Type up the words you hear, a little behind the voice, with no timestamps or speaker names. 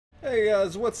Hey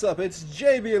guys, what's up? It's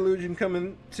JB Illusion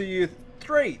coming to you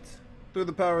straight through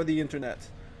the power of the internet.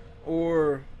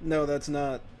 Or, no, that's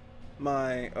not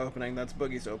my opening, that's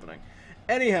Boogie's opening.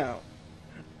 Anyhow,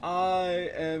 I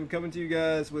am coming to you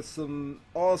guys with some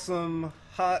awesome,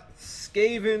 hot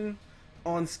Skaven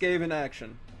on Skaven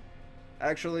action.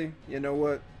 Actually, you know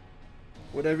what?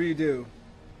 Whatever you do,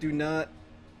 do not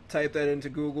type that into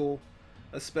Google,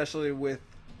 especially with,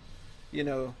 you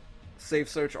know, safe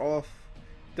search off.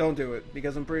 Don't do it,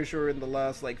 because I'm pretty sure in the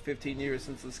last like 15 years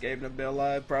since the Skaven have been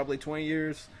alive, probably 20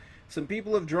 years, some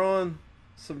people have drawn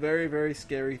some very, very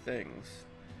scary things.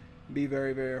 Be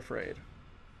very, very afraid.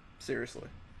 Seriously.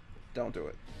 Don't do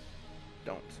it.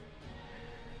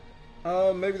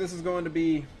 Don't. Maybe this is going to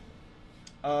be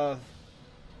Skaven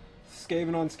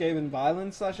on Skaven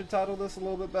violence. I should title this a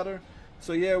little bit better.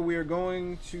 So yeah, we are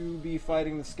going to be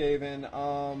fighting the Skaven.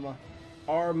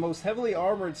 Our most heavily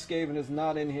armored Skaven is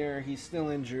not in here. He's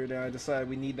still injured, and I decided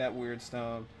we need that weird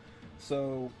stone.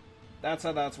 So that's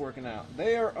how that's working out.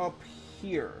 They are up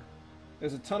here.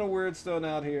 There's a ton of weird stone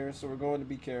out here, so we're going to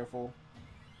be careful.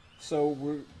 So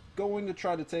we're going to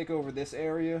try to take over this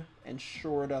area and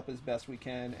shore it up as best we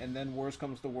can, and then worst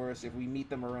comes to worst, if we meet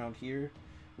them around here,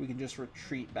 we can just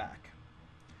retreat back.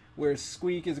 Where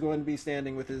Squeak is going to be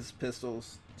standing with his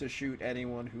pistols to shoot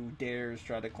anyone who dares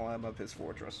try to climb up his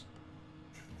fortress.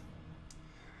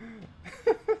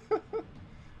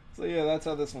 So yeah, that's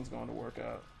how this one's going to work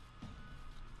out.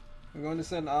 We're going to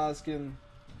send Ozkin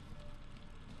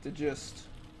to just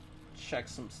check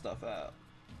some stuff out.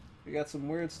 We got some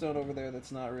weird stone over there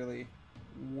that's not really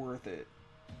worth it,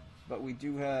 but we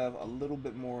do have a little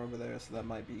bit more over there, so that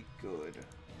might be good.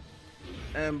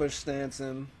 Ambush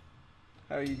Stanson,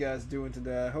 how are you guys doing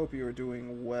today? I hope you are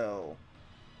doing well.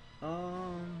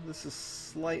 This is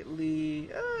slightly...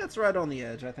 it's right on the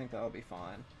edge. I think that'll be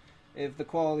fine. If the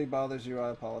quality bothers you, I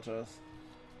apologize.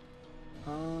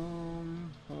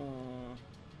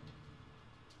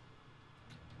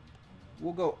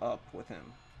 We'll go up with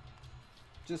him.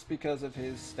 Just because of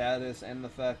his status and the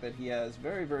fact that he has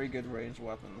very, very good ranged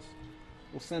weapons.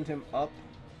 We'll send him up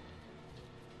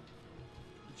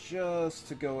just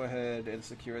to go ahead and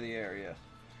secure the area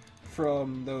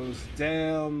from those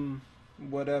damn...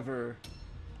 whatever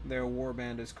their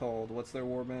warband is called. What's their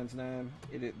warband's name?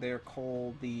 They're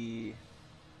called the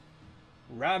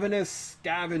Ravenous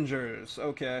Scavengers.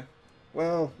 Okay.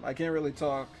 Well, I can't really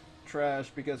talk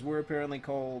trash because we're apparently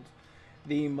called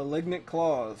the Malignant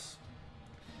Claws.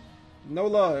 No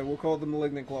lie, we're called the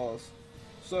Malignant Claws.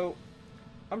 So,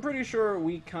 I'm pretty sure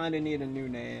we kind of need a new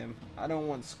name. I don't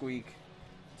want Squeak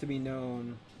to be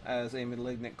known as a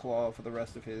Malignant Claw for the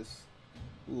rest of his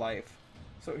life.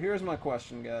 So here's my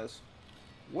question, guys.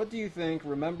 What do you think?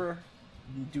 Remember,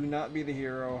 do not be the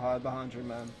hero, hide behind your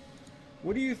men.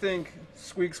 What do you think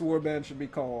Squeak's warband should be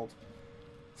called?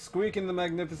 Squeak and the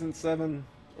Magnificent Seven,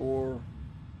 or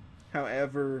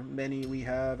however many we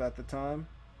have at the time?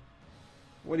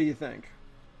 What do you think?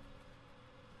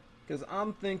 Because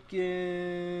I'm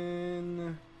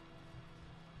thinking...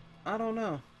 I don't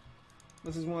know.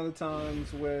 This is one of the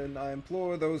times when I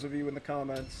implore those of you in the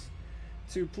comments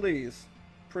to please...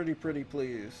 pretty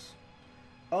please.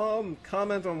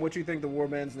 Comment on what you think the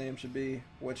warband's name should be,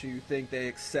 what you think they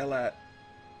excel at.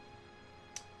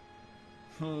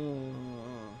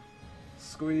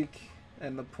 Squeak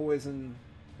and the poison.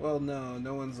 Well,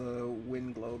 no one's a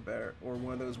wind globe bear or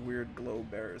one of those weird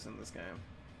globe bears in this game.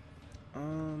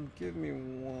 Give me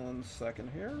 1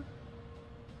 second here.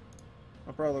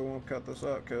 I probably won't cut this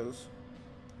up because,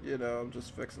 you know, I'm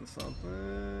just fixing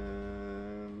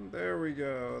something. There we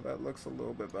go. That looks a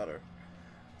little bit better.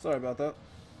 Sorry about that.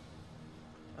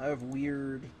 I have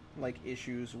weird, like,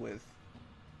 issues with,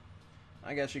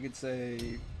 I guess you could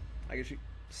say,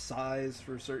 size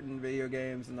for certain video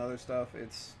games and other stuff.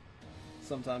 It's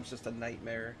sometimes just a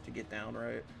nightmare to get down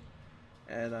right.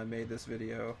 And I made this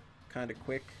video kind of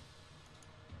quick.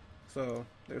 So,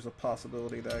 there's a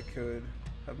possibility that I could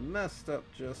have messed up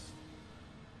just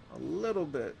a little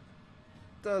bit.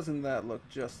 Doesn't that look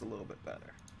just a little bit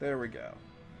better? There we go.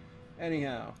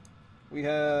 Anyhow, we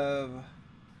have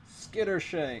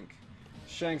Skittershank,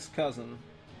 Shank's cousin.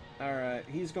 Alright,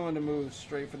 he's going to move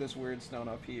straight for this weird stone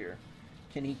up here.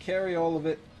 Can he carry all of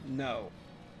it? No.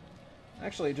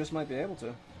 Actually, he just might be able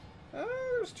to.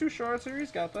 There's 2 shards here,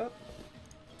 he's got that.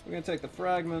 We're going to take the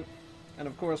fragment, and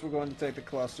of course we're going to take the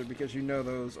cluster because you know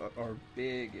those are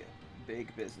big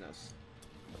business.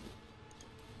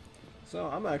 So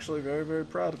I'm actually very, very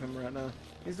proud of him right now.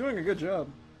 He's doing a good job.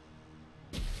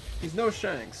 He's no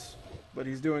Shanks, but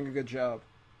he's doing a good job.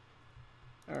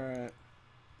 Alright.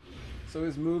 So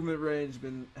his movement range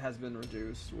has been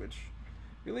reduced, which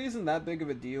Really isn't that big of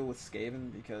a deal with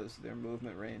Skaven because their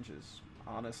movement range is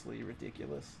honestly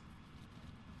ridiculous.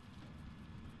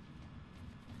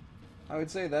 I would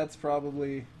say that's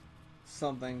probably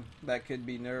something that could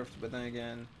be nerfed, but then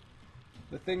again,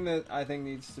 the thing that I think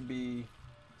needs to be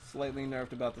slightly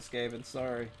nerfed about the Skaven,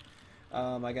 sorry,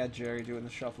 I got Jerry doing the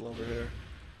shuffle over here.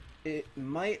 It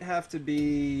might have to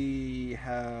be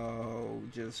how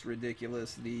just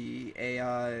ridiculous the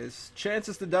AI's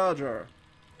chances to dodge are.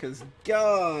 Because,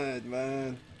 God,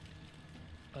 man,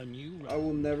 I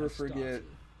will never forget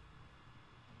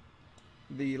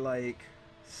the, like,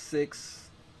 6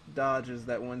 dodges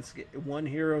that one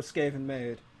hero Skaven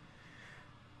made.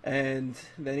 And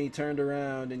then he turned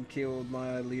around and killed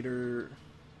my leader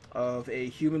of a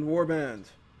human warband.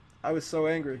 I was so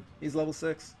angry. He's level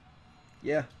 6.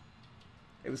 Yeah.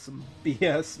 It was some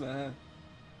BS, man.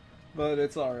 But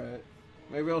it's alright.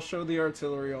 Maybe I'll show the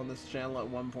artillery on this channel at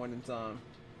one point in time.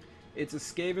 It's a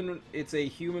Skaven, it's a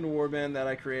human warband that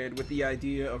I created with the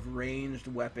idea of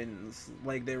ranged weapons.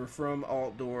 Like, they were from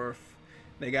Altdorf.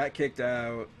 They got kicked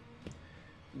out.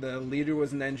 The leader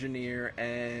was an engineer,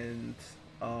 and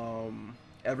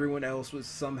everyone else was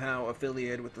somehow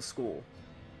affiliated with the school.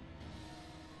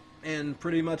 And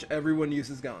pretty much everyone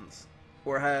uses guns.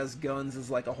 Or has guns as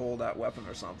like a holdout weapon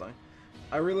or something.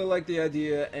 I really like the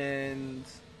idea, and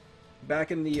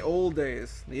back in the old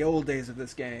days of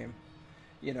this game,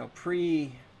 you know,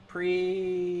 pre-release,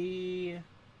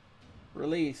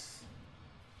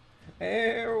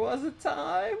 there was a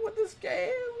time when this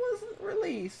game wasn't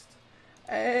released,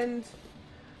 and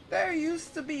there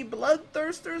used to be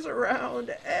bloodthirsters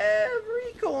around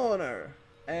every corner.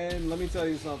 And let me tell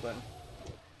you something.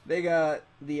 They got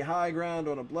the high ground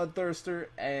on a bloodthirster,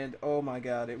 and oh my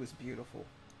god, it was beautiful.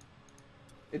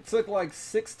 It took like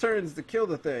 6 turns to kill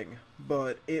the thing,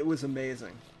 but it was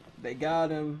amazing. They got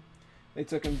him. They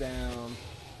took him down.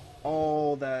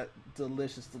 All that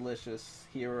delicious, delicious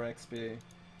hero XP.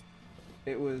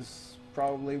 It was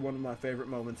probably one of my favorite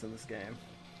moments in this game.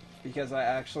 Because I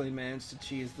actually managed to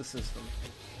cheese the system.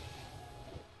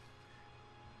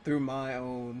 Through my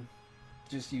own,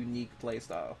 just unique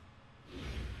playstyle.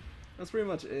 That's pretty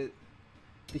much it.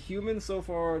 The humans so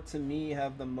far, to me,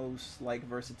 have the most, like,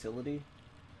 versatility.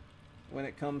 When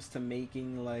it comes to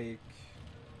making, like,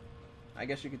 I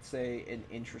guess you could say an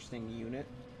interesting unit.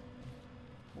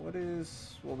 What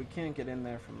is... well, we can't get in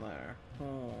there from there.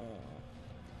 Oh.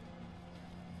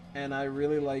 And I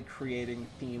really like creating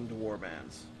themed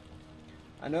warbands.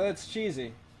 I know that's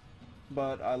cheesy,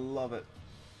 but I love it.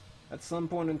 At some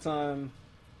point in time,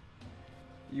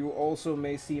 you also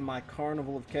may see my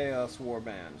Carnival of Chaos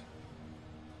warband,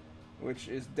 which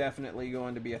is definitely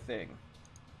going to be a thing.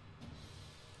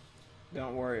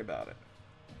 Don't worry about it.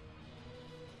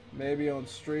 Maybe on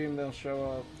stream they'll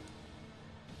show up.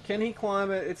 Can he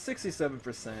climb it? It's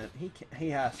 67%. He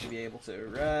has to be able to,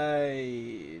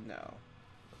 right? No.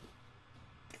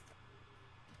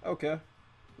 Okay.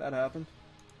 That happened.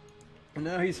 And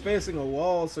now he's facing a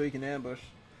wall so he can ambush.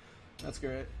 That's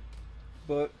great.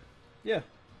 But, yeah.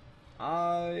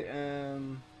 I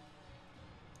am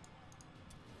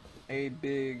a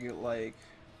big, like,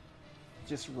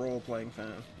 just role-playing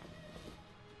fan.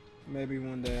 Maybe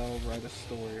one day I'll write a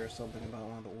story or something about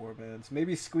one of the warbands.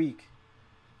 Maybe Squeak.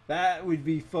 That would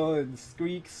be fun.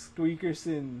 Squeak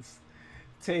Squeakerson's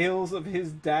tales of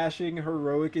his dashing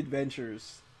heroic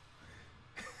adventures.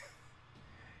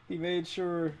 He made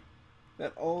sure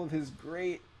that all of his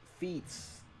great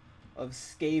feats of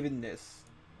Skavenness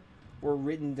were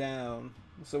written down,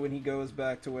 so when he goes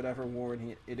back to whatever ward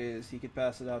it is, he could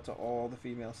pass it out to all the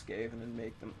female Skaven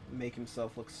and make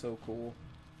himself look so cool.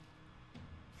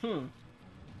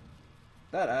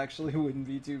 That actually wouldn't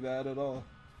be too bad at all,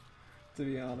 to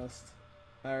be honest.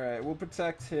 Alright, we'll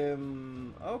protect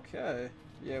him. Okay.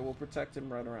 Yeah, we'll protect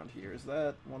him right around here. Is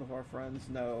that one of our friends?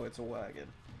 No, it's a wagon.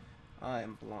 I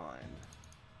am blind.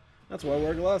 That's why I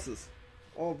wear glasses.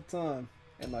 All the time.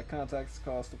 And my contacts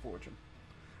cost a fortune.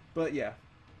 But yeah.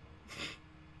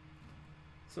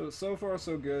 So far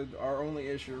so good. Our only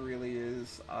issue really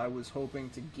is I was hoping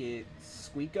to get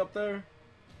Squeak up there,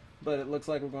 but it looks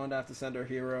like we're going to have to send our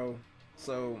hero.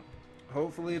 So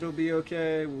hopefully it'll be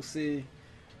okay. We'll see.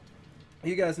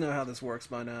 You guys know how this works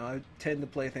by now. I tend to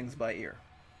play things by ear.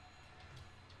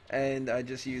 And I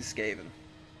just use Skaven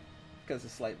because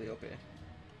it's slightly OP.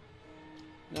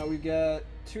 Now we got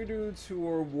 2 dudes who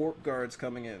are warp guards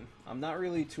coming in. I'm not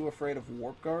really too afraid of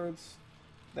warp guards.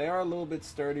 They are a little bit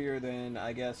sturdier than,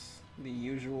 I guess, the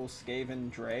usual Skaven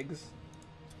droogs.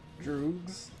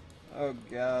 Oh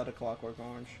god, a Clockwork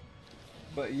Orange.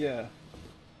 But yeah,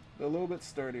 they're a little bit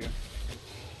sturdier.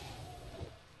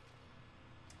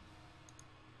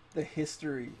 the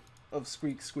history of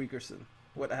Squeak Squeakerson.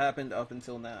 What happened up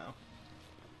until now.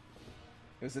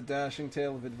 It was a dashing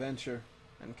tale of adventure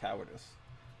and cowardice.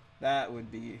 That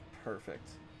would be perfect.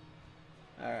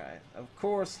 Alright, of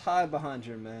course, hide behind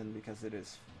your men, because it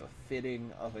is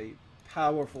befitting of a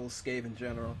powerful Skaven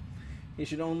general. He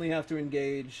should only have to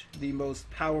engage the most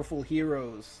powerful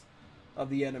heroes of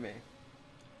the enemy.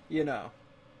 You know,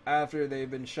 after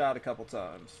they've been shot a couple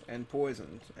times, and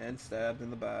poisoned, and stabbed in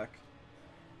the back.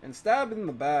 And stabbed in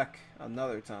the back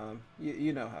another time.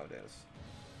 You know how it is.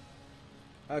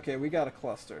 Okay, we got a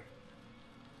cluster.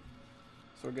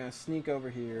 So we're gonna sneak over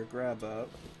here, grab up.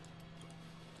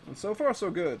 And so far,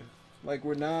 so good. Like,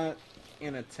 we're not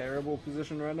in a terrible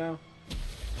position right now.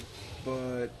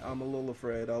 But I'm a little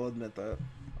afraid, I'll admit that.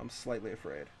 I'm slightly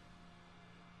afraid.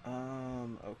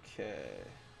 Okay.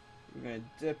 We're gonna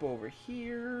dip over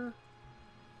here.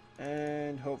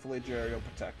 And hopefully Jerry will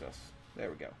protect us. There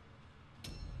we go.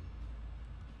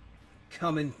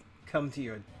 Come to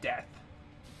your death.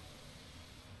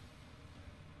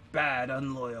 Bad,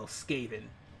 unloyal Skaven.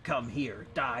 Come here.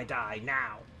 Die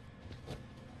now.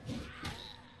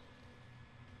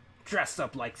 Dressed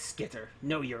up like Skitter.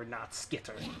 No, you're not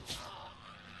Skitter.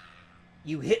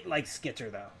 You hit like Skitter,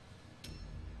 though.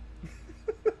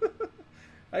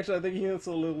 Actually, I think he hits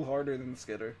a little harder than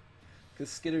Skitter. Because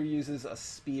Skitter uses a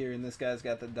spear, and this guy's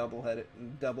got the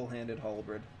double-handed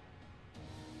halberd.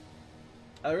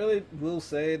 I really will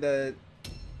say that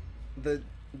the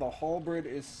halberd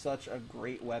is such a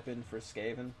great weapon for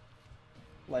Skaven.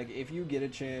 Like, if you get a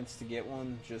chance to get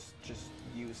one, just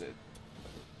use it.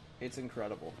 It's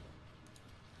incredible.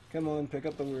 Come on, pick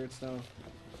up the weirdstone.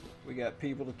 We got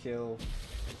people to kill,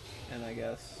 and I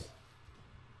guess...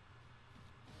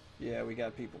 yeah, we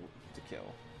got people to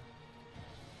kill.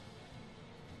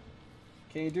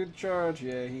 Can you do the charge?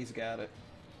 Yeah, he's got it.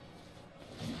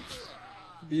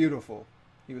 Beautiful.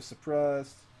 He was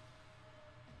surprised.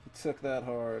 He took that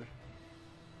hard.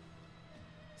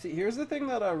 See, here's the thing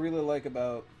that I really like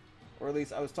about... or at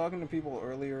least I was talking to people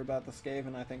earlier about the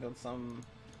Skaven, I think on some,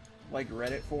 like,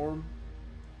 Reddit forum.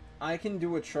 I can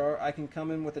do a I can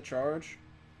come in with a charge,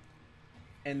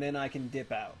 and then I can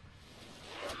dip out.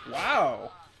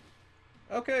 Wow!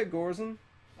 Okay, Gorzen.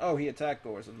 Oh, he attacked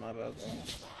Gorzen, my bad.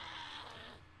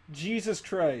 Jesus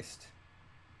Christ.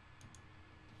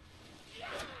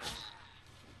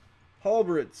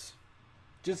 Halberds.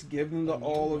 Just give them to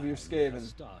all of your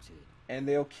Skaven, and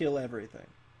they'll kill everything.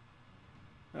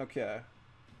 Okay.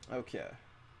 Okay.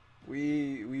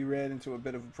 We ran into a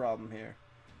bit of a problem here.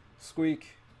 Squeak,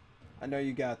 I know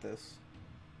you got this.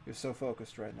 You're so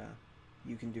focused right now.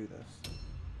 You can do this.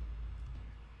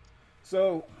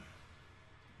 So,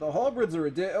 the halberds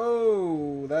are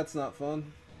oh, that's not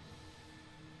fun.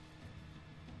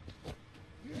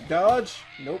 Dodge?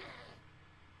 Nope.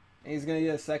 And he's gonna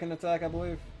get a second attack, I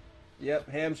believe. Yep,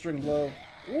 hamstring blow.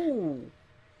 Ooh!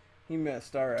 He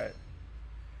missed, alright.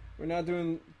 We're not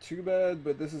doing too bad,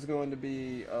 but this is going to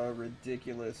be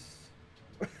ridiculous.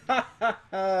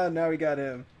 Now we got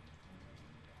him.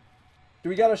 Do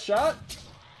we got a shot?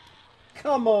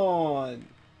 Come on!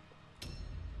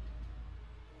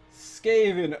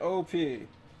 Skaven OP.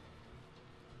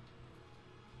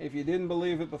 If you didn't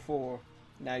believe it before,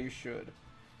 now you should.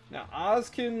 Now,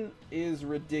 Ozkin is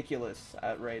ridiculous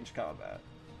at range combat.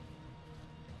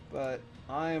 But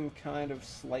I am kind of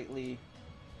slightly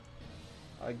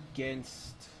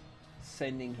against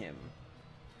sending him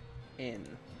in.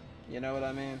 You know what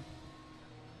I mean?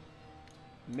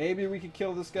 Maybe we could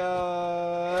kill this guy.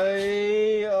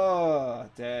 Oh,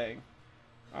 dang.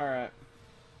 Alright.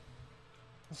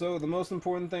 So the most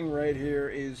important thing right here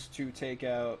is to take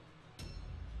out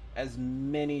as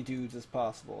many dudes as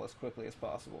possible, as quickly as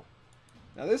possible.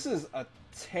 Now this is a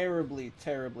terribly,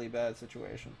 terribly bad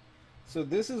situation. So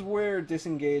this is where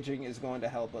disengaging is going to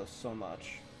help us so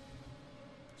much.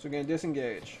 So we're going to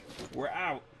disengage. We're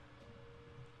out.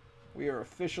 We are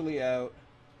officially out.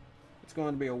 It's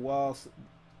going to be a while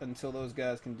until those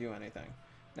guys can do anything.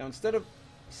 Now instead of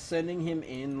sending him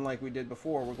in like we did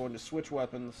before, we're going to switch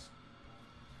weapons.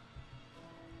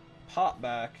 Pop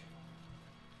back.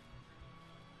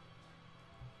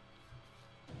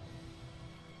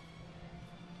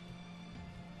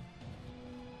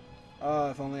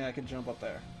 If only I could jump up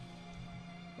there.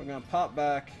 We're going to pop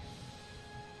back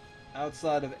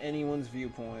outside of anyone's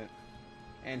viewpoint,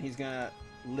 and he's going to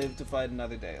live to fight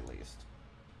another day at least.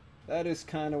 That is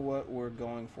kind of what we're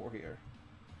going for here.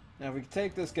 Now if we can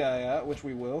take this guy out, which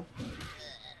we will.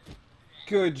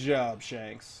 Good job,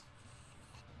 Shanks.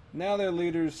 Now their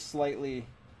leader's slightly,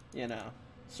 you know,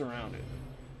 surrounded.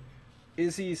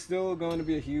 Is he still going to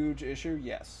be a huge issue?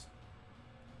 Yes.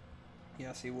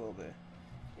 Yes, he will be.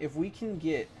 If we can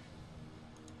get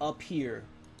up here,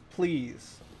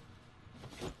 please.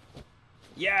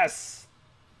 Yes!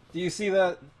 Do you see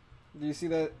that? Do you see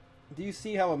that? Do you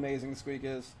see how amazing Squeak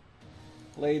is?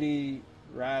 Lady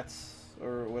Rats,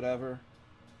 or whatever.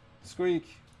 Squeak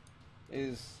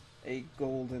is a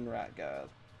golden rat god.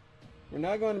 We're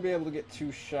not going to be able to get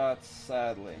 2 shots,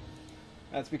 sadly.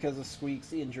 That's because of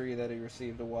Squeak's injury that he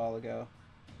received a while ago.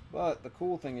 But the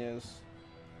cool thing is,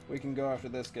 we can go after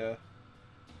this guy.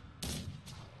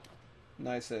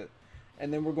 Nice hit.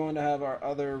 And then we're going to have our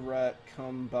other rat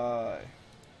come by.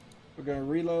 We're going to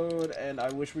reload, and I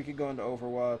wish we could go into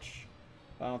Overwatch.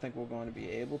 I don't think we're going to be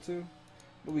able to.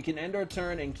 But we can end our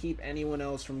turn and keep anyone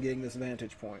else from getting this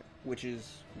vantage point, which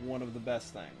is one of the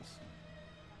best things.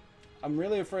 I'm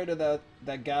really afraid of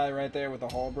that guy right there with the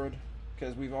halberd,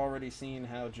 because we've already seen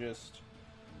how just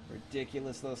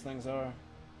ridiculous those things are.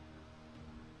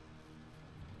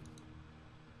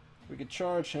 We could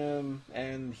charge him,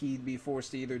 and he'd be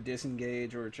forced to either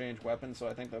disengage or change weapons, so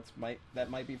I think that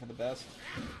might be for the best.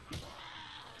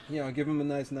 You know, give him a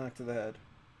nice knock to the head.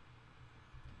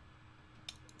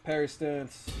 Parry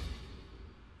stance.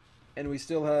 And we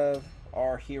still have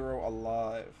our hero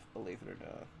alive, believe it or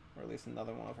not. Or at least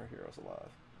another one of our heroes alive.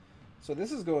 So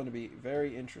this is going to be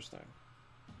very interesting.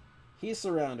 He's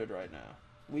surrounded right now.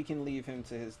 We can leave him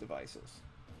to his devices.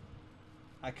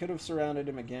 I could have surrounded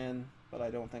him again, but I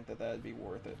don't think that that'd be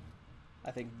worth it. I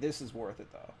think this is worth it,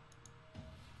 though.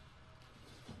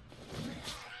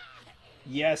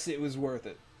 Yes, it was worth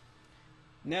it.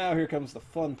 Now here comes the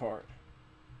fun part.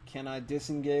 Can I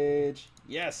disengage?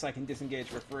 Yes, I can disengage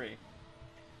for free.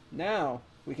 Now,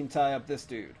 we can tie up this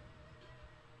dude.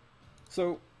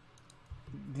 So,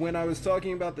 when I was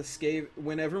talking about the Skaven,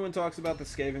 when everyone talks about the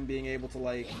Skaven being able to,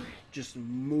 like, just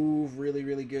move really,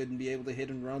 really good and be able to hit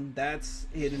and run, that's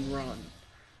hit and run.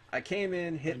 I came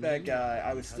in, hit that guy,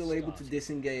 I was still able to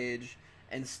disengage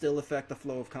and still affect the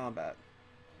flow of combat.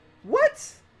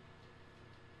 What?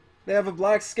 They have a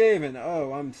black Skaven.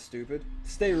 Oh, I'm stupid.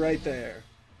 Stay right there.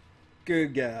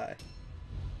 Good guy.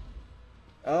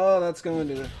 Oh, that's going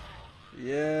to...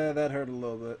 Yeah, that hurt a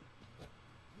little bit.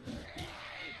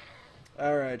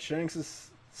 Alright, Shanks is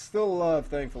still alive,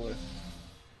 thankfully.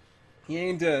 He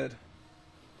ain't dead.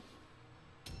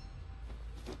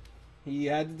 He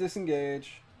had to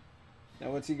disengage.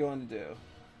 Now what's he going to do?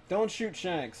 Don't shoot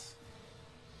Shanks.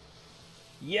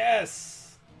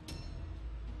 Yes!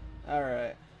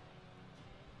 Alright.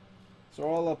 So we're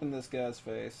all up in this guy's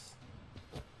face.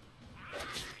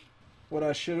 What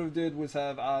I should have did was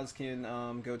have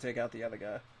Ozkin go take out the other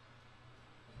guy.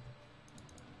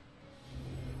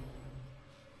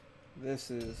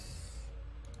 This is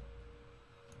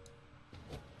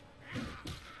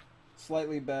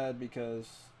slightly bad because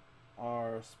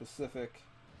our specific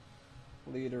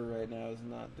leader right now is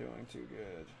not doing too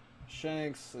good.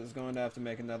 Shanks is going to have to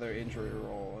make another injury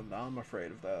roll, and I'm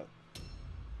afraid of that.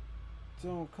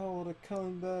 Don't call it a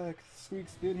comeback.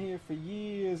 Squeak's been here for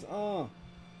years.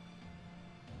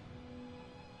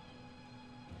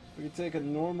 We could take a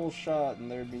normal shot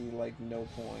and there'd be, like, no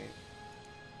point.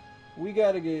 We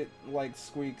gotta get, like,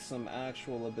 Squeak some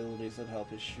actual abilities that help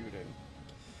his shooting.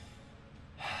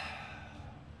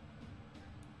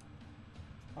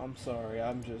 I'm sorry,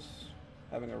 I'm just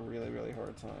having a really, really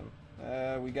hard time.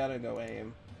 We gotta go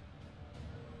aim.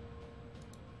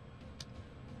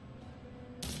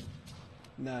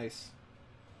 Nice.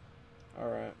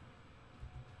 Alright.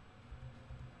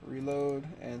 Reload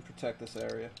and protect this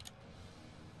area.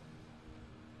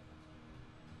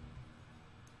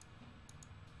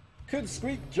 Could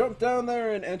Squeak jump down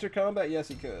there and enter combat? Yes,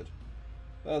 he could.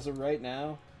 But as of right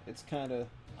now, it's kind of,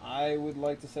 I would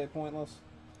like to say, pointless.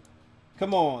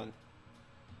 Come on.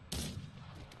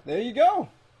 There you go.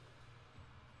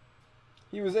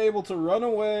 He was able to run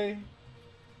away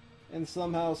and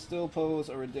somehow still pose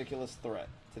a ridiculous threat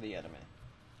to the enemy.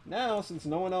 Now, since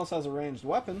no one else has a ranged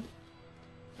weapon,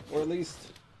 or at least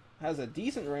has a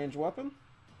decent ranged weapon,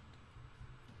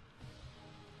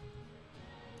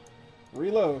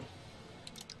 reload.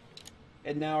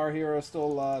 And now our hero is still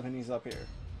alive and he's up here.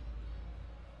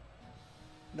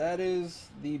 That is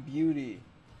the beauty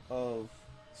of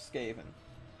Skaven.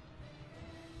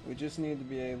 We just need to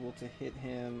be able to hit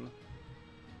him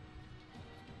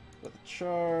with a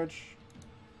charge.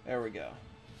 There we go.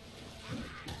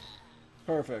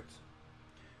 Perfect.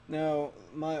 Now,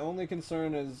 my only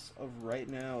concern as of right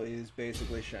now is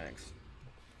basically Shanks.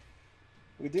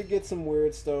 We did get some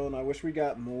weird stone. I wish we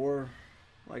got more.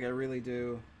 Like, I really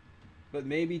do. But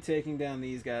maybe taking down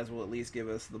these guys will at least give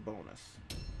us the bonus.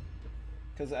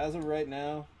 Because as of right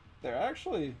now, they're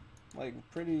actually, like,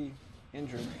 pretty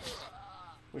injured.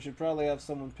 We should probably have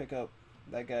someone pick up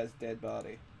that guy's dead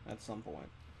body at some point.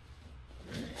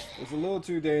 It's a little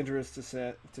too dangerous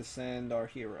to send our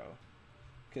hero,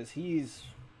 because he's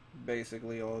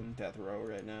basically on death row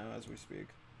right now as we speak.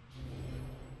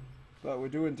 But we're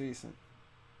doing decent.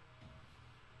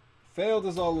 Failed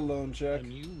his all alone check. A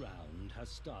new round has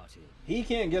started. He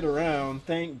can't get around,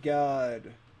 thank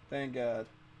God. Thank God.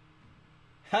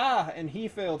 Ha! And he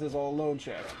failed his all alone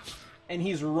check. And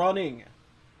he's running.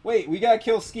 Wait, we gotta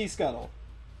kill Ski Scuttle.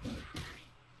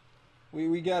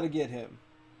 We gotta get him.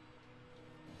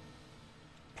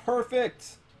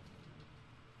 Perfect!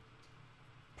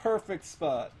 Perfect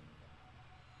spot.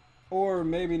 Or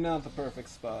maybe not the perfect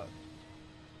spot.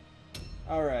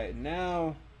 Alright,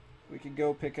 now we can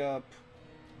go pick up...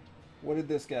 What did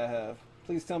this guy have?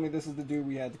 Please tell me this is the dude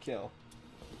we had to kill.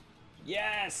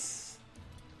 Yes!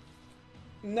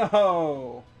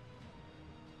 No!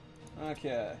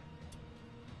 Okay.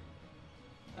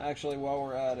 Actually, while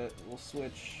we're at it, we'll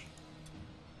switch.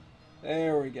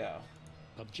 There we go.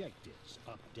 Objectives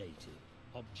updated.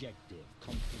 Objective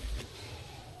complete.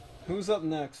 Who's up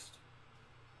next?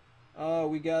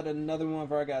 We got another one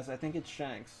of our guys. I think it's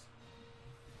Shanks.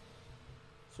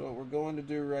 So what we're going to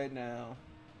do right now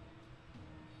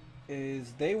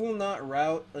is they will not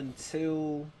rout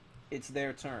until it's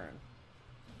their turn.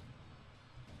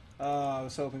 I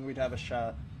was hoping we'd have a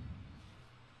shot.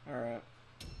 Alright.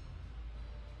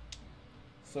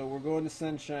 So we're going to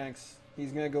send Shanks.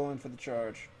 He's going to go in for the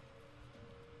charge.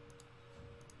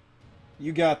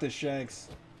 You got this, Shanks.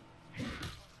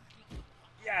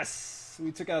 Yes!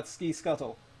 We took out Ski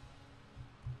Scuttle.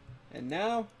 And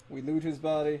now, we loot his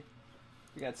body.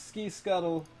 We got Ski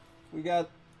Scuttle. We got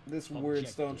this weird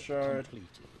stone shard. And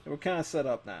we're kind of set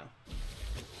up now.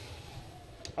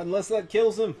 Unless that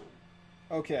kills him.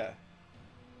 Okay.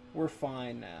 We're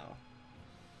fine now.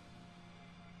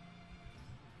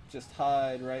 Just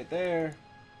hide right there.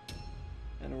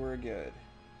 And we're good.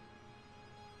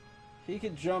 He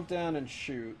could jump down and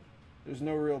shoot. There's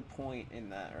no real point in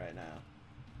that right now.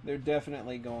 They're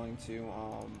definitely going to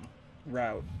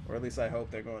rout. Or at least I hope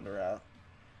they're going to rout.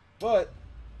 But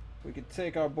we could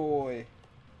take our boy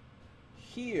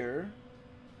here.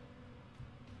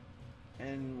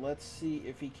 And let's see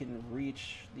if he can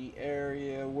reach the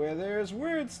area where there's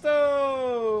weird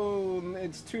stone.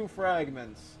 It's 2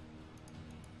 fragments.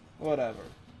 Whatever.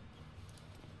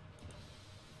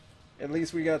 At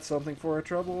least we got something for our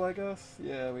trouble, I guess?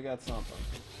 Yeah, we got something.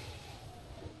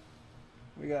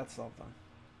 We got something.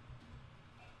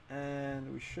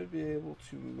 And we should be able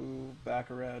to move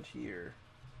back around here.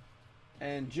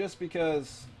 And just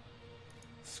because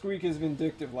Squeak is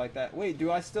vindictive like that... Wait,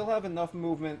 do I still have enough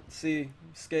movement? See,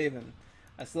 Skaven.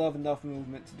 I still have enough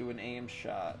movement to do an aim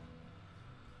shot.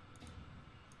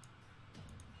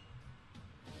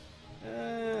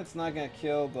 It's not gonna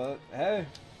kill, but hey.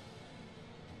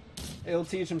 It'll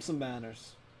teach him some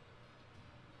manners.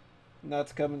 Not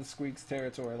to come into Squeak's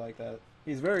territory like that.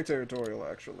 He's very territorial,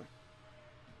 actually.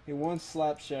 He once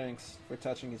slapped Shanks for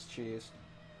touching his cheese.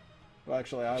 Well,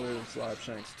 actually, I would have slapped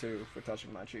Shanks, too, for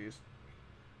touching my cheese.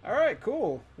 Alright,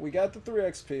 cool. We got the 3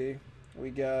 XP. We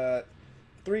got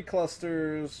 3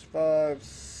 clusters, 5,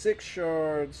 6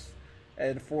 shards,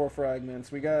 and 4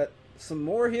 fragments. We got some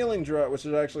more healing drought, which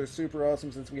is actually super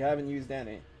awesome since we haven't used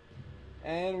any.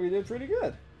 And we did pretty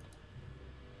good.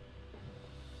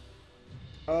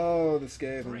 Oh, the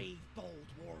Skaven. Brave, bold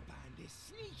Warband is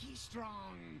sneaky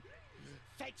strong.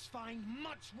 Fetch find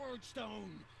much wordstone.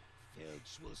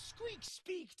 Filch will Squeak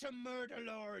speak to Murder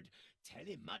Lord. Tell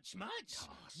him much.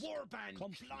 Warband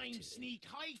climb sneak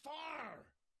high far.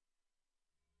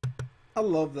 I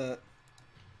love that.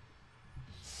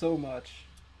 So much.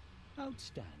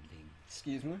 Outstanding.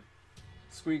 Excuse me.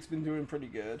 Squeak's been doing pretty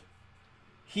good.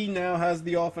 He now has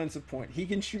the offensive point. He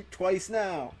can shoot twice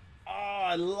now. Oh,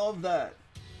 I love that.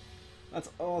 That's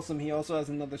awesome. He also has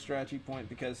another strategy point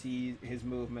because his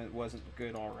movement wasn't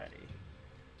good already.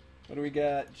 What do we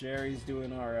got? Jerry's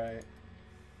doing alright.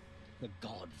 The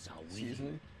gods are with Excuse you.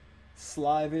 me.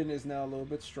 Sliven is now a little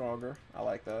bit stronger. I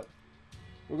like that.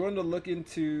 We're going to look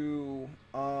into,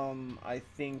 I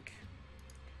think,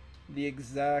 the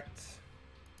exact,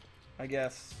 I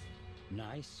guess,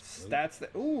 Nice. stats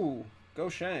that... Ooh! Go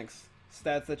Shanks.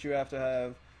 Stats that you have to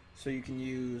have so you can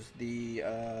use the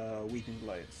weakened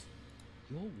blades.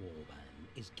 Your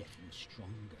warband is getting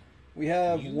stronger. We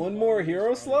have New one more orders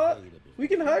hero are slot? available. We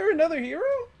can hire another hero?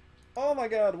 Oh my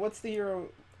god, what's the hero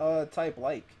type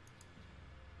like?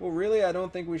 Well, really, I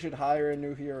don't think we should hire a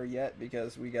new hero yet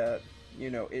because we got, you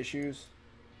know, issues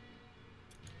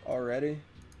already.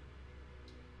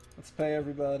 Let's pay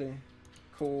everybody.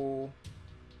 Cool.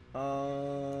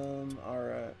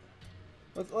 Alright.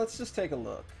 Let's just take a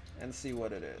look and see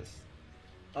what it is.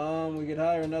 We could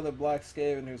hire another Black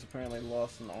Skaven who's apparently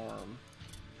lost an arm.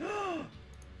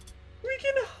 We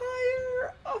can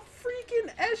hire a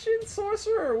freaking Eshin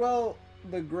Sorcerer! Well,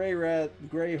 the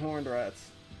Grey Horned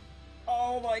Rats.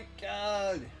 Oh my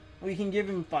god! We can give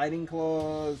him Fighting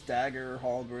Claws, Dagger,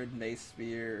 Halberd, Mace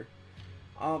Spear.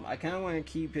 I kind of want to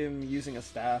keep him using a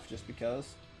staff just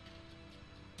because.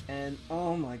 And,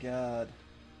 oh my god.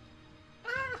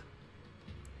 Ah!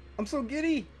 I'm so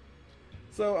giddy!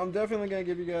 So, I'm definitely going to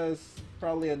give you guys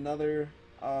probably another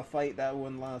fight. That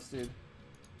one lasted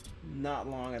not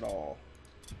long at all.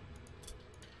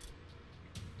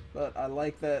 But I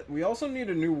like that. We also need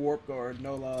a new Warp Guard,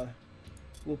 no lie.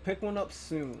 We'll pick one up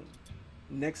soon.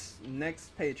 Next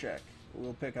paycheck,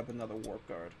 we'll pick up another Warp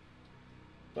Guard.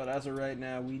 But as of right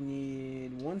now, we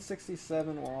need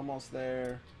 167. We're almost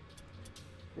there.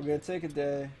 We're going to take a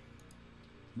day.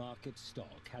 Market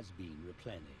stock has been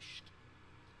replenished.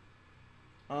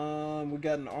 We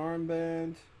got an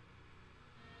armband.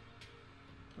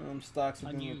 Stocks have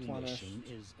A been new replenished. mission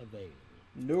is available.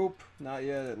 Nope, not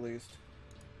yet at least.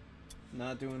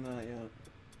 Not doing that yet.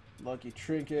 Lucky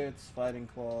trinkets, fighting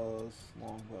claws,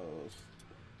 longbows.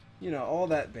 You know, all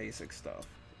that basic stuff.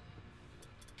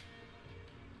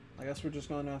 I guess we're just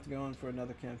going to have to go in for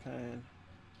another campaign.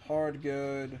 Hard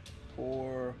good,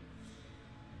 poor.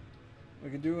 We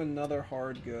could do another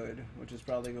hard good, which is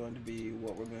probably going to be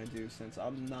what we're going to do since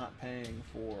I'm not paying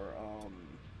for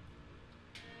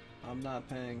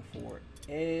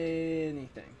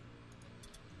anything.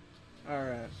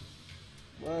 Alright.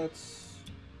 Let's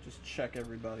just check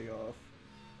everybody off.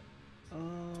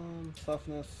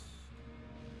 Toughness,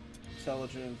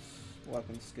 intelligence,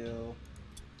 weapon skill.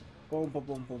 Boom, boom,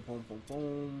 boom, boom, boom, boom,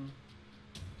 boom.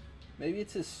 Maybe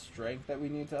it's his strength that we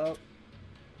need to up.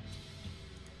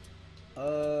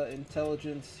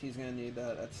 Intelligence, he's gonna need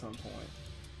that at some point.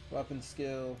 Weapon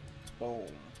skill, boom.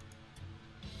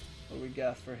 What do we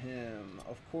got for him?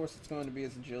 Of course it's going to be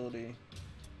his agility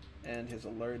and his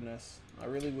alertness. I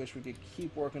really wish we could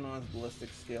keep working on his ballistic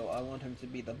skill. I want him to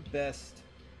be the best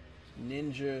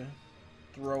ninja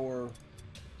thrower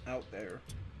out there.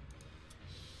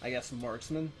 I guess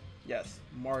marksman? Yes,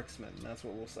 marksman, that's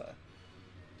what we'll say.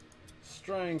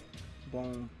 Strength,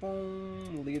 boom,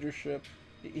 boom, leadership.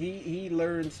 He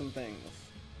learned some things.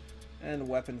 And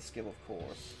weapon skill, of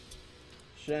course.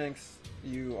 Shanks,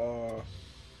 you're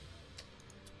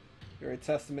a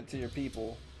testament to your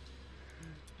people.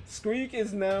 Squeak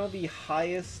is now the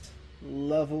highest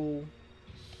level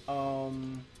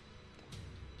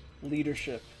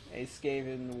leadership a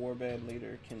Skaven Warband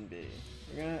leader can be.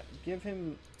 We're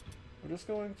just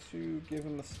going to give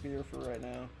him a spear for right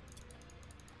now.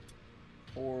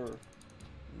 Or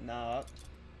not.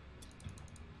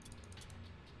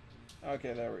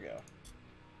 Okay, there we go.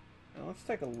 Now let's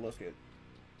take a look at...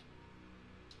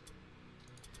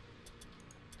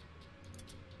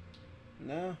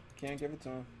 No, can't give it to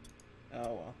him.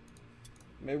 Oh well.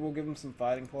 Maybe we'll give him some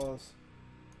fighting claws.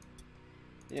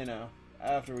 You know,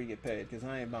 after we get paid, because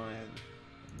I ain't buying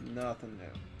nothing new.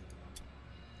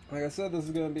 Like I said, this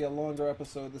is going to be a longer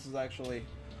episode. This is actually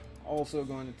also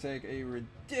going to take a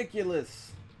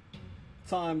ridiculous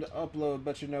time to upload,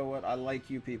 but you know what? I like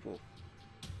you people.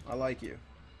 I like you.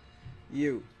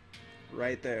 You,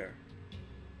 right there.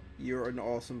 You're an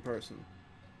awesome person.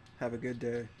 Have a good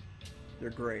day.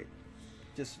 You're great.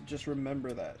 Just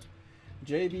remember that.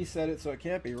 JB said it, so it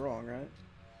can't be wrong, right?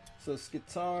 So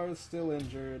Skitar is still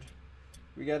injured.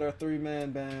 We got our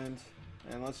 3-man band,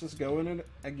 and let's just go in it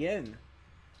again.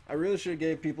 I really should have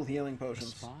gave people healing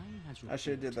potions. I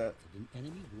should have did that. An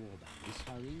enemy warband is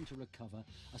hurrying to recover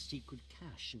a secret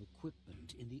cache of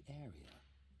equipment in the area.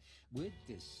 With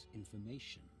this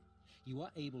information, you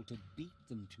are able to beat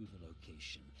them to the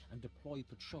location and deploy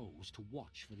patrols to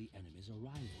watch for the enemy's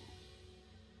arrival.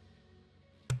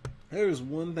 There's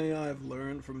one thing I've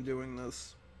learned from doing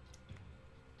this.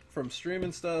 From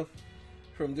streaming stuff,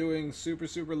 from doing super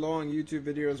long YouTube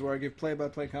videos where I give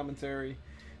play-by-play commentary,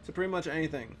 to pretty much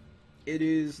anything. It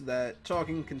is that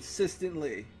talking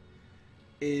consistently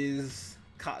is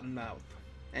cotton mouth,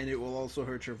 and it will also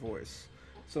hurt your voice.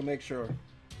 So make sure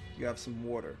you have some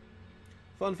water.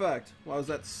 Fun fact, while I was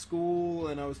at school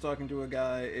and I was talking to a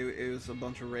guy, it was a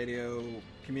bunch of radio,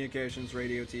 communications,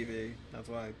 radio, TV. That's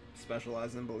why I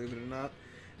specialize in, believe it or not.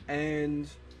 And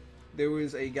there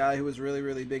was a guy who was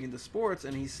really big into sports,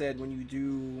 and he said when you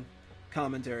do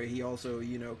commentary, he also,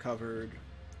 you know, covered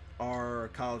our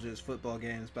college's football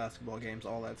games, basketball games,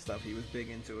 all that stuff. He was big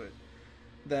into it.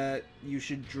 That you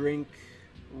should drink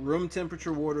room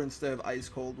temperature water instead of ice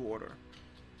cold water.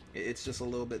 It's just a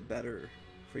little bit better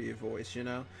for your voice, you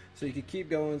know? So you could keep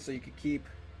going, so you could keep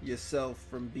yourself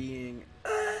from being,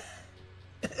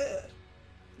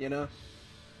 you know?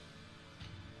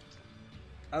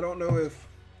 I don't know if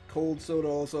cold soda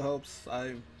also helps.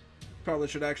 I probably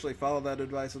should actually follow that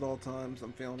advice at all times.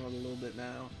 I'm feeling it a little bit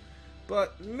now.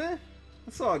 But, meh,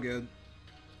 it's all good.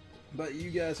 But you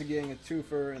guys are getting a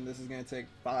twofer, and this is going to take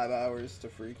 5 hours to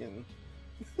freaking...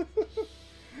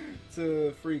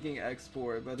 to freaking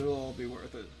export, but it'll all be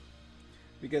worth it.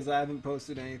 Because I haven't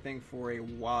posted anything for a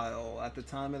while. At the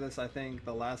time of this, I think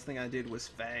the last thing I did was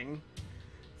Fang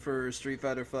for Street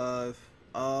Fighter V.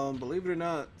 Believe it or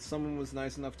not, someone was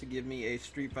nice enough to give me a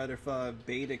Street Fighter V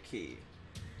beta key.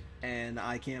 And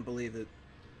I can't believe it.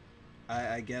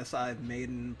 I guess I've made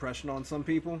an impression on some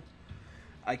people.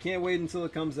 I can't wait until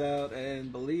it comes out,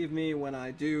 and believe me, when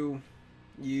I do,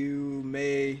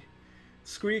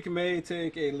 Squeak may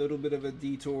take a little bit of a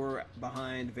detour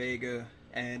behind Vega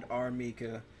and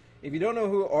Armika. If you don't know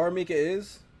who Armika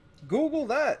is, Google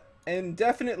that, and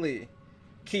definitely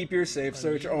keep your safe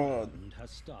search on.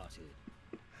 Has started.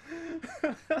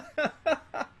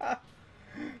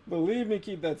 Believe me,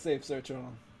 keep that safe search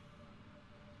on.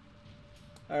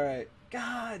 Alright.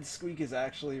 God, Squeak is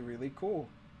actually really cool.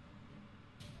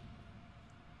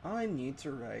 I need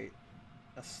to write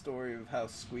a story of how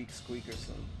Squeak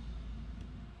Squeakerson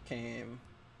came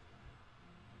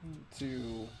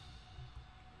to,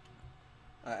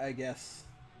 I guess,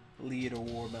 lead a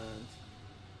warband.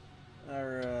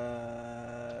 Alright.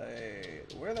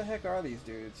 Where the heck are these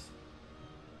dudes?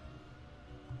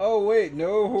 Oh wait,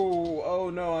 no. Oh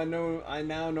no, I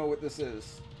now know what this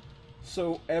is.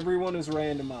 So everyone is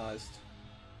randomized.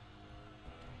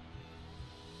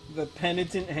 The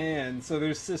Penitent Hand, so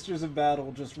there's Sisters of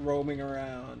Battle just roaming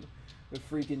around with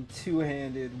freaking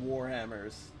two-handed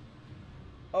warhammers.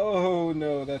 Oh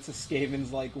no, that's a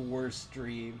Skaven's like worst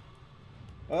dream.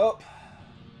 Oh,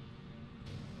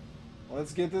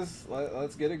 let's get this.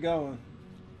 Let's get it going.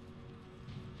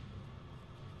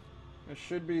 There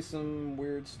should be some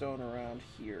weird stone around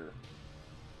here.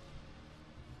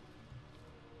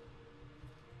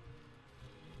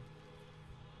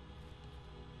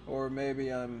 Or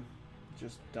maybe I'm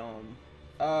just dumb.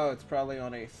 Oh, it's probably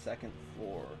on a second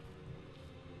floor.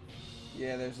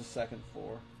 Yeah, there's a second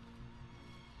floor.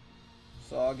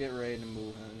 So I'll get ready to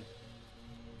move in.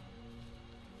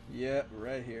 Yep,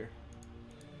 right here.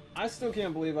 I still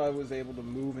can't believe I was able to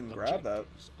move and grab that.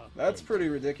 That's pretty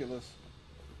ridiculous.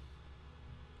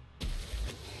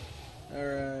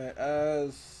 Alright,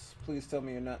 please tell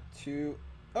me you're not too...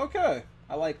 Okay,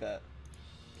 I like that.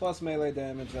 Plus melee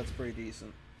damage, that's pretty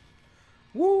decent.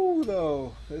 Woo,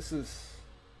 though. This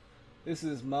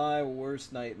is my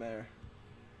worst nightmare.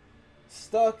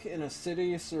 Stuck in a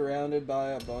city surrounded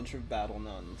by a bunch of battle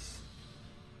nuns.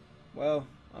 Well,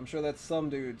 I'm sure that's some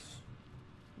dudes,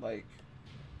 like,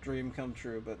 dream come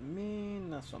true, but me,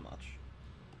 not so much.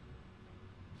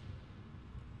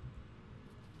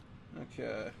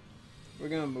 Okay. We're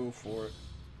gonna move for it.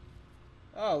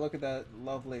 Oh, look at that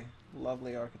lovely,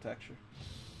 lovely architecture.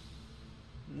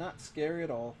 Not scary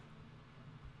at all.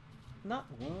 Not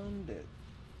one bit.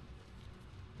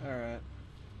 Alright.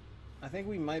 I think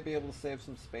we might be able to save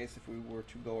some space if we were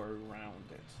to go around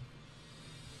it.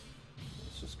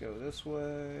 Let's just go this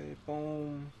way.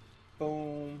 Boom.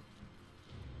 Boom.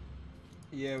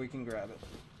 Yeah, we can grab it.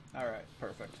 Alright,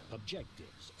 perfect.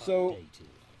 Objectives so, updated.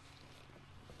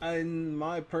 In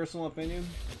my personal opinion,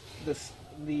 the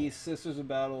Sisters of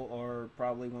Battle are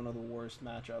probably one of the worst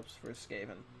matchups for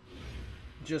Skaven.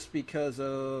 Just because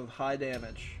of high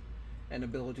damage and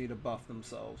ability to buff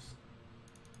themselves.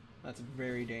 That's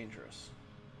very dangerous.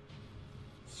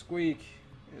 Squeak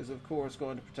is, of course,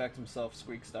 going to protect himself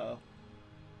Squeak style.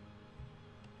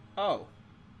 Oh.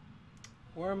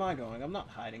 Where am I going? I'm not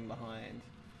hiding behind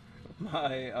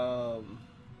my,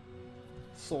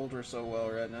 soldier so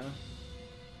well right now.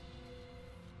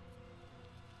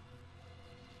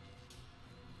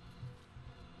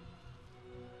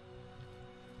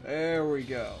 There we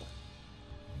go.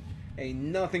 Ain't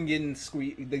nothing getting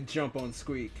the jump on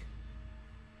Squeak.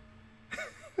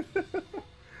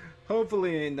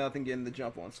 Hopefully ain't nothing getting the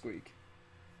jump on Squeak.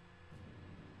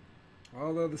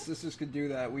 Although the sisters could do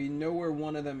that, we know where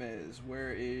one of them is.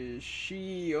 Where is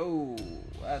she? Oh,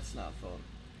 that's not fun.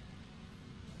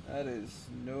 That is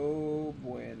no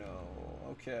bueno.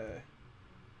 Okay.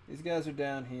 These guys are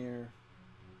down here.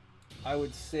 I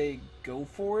would say go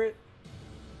for it.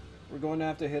 We're going to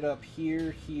have to hit up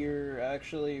here, here.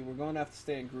 Actually, we're going to have to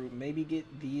stay in group. Maybe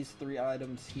get these 3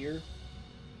 items here.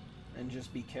 And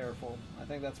just be careful. I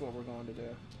think that's what we're going to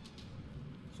do.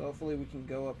 So hopefully we can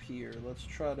go up here. Let's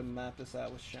try to map this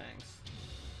out with Shanks.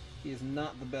 He is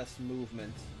not the best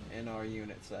movement in our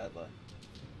unit, sadly.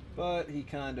 But he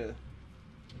kind of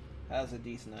has a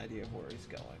decent idea of where he's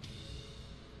going.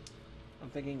 I'm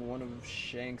thinking one of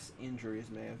Shanks' injuries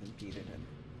may have impeded him.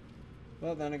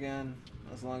 But then again,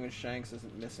 as long as Shanks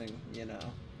isn't missing, you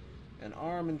know, an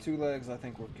arm and 2 legs, I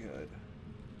think we're good.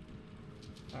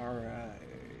 Alright.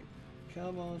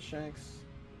 Come on, Shanks.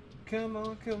 Come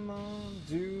on, come on.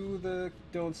 Do the...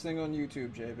 Don't sing on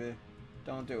YouTube, JB.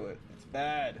 Don't do it. It's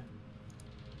bad.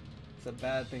 It's a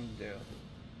bad thing to do.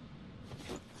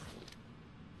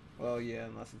 Well, yeah,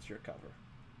 unless it's your cover.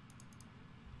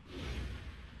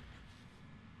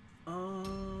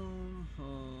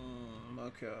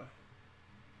 Okay.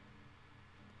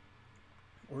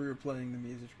 Or you're playing the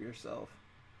music for yourself.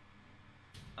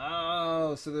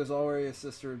 Oh, so there's already a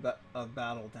Sister of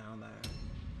Battle down there.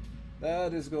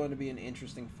 That is going to be an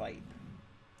interesting fight.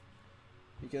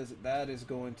 Because that is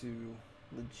going to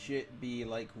legit be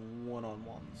like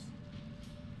one-on-ones.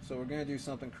 So we're going to do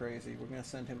something crazy. We're going to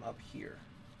send him up here.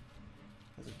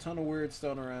 There's a ton of weird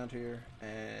stone around here,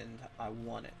 and I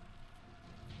want it.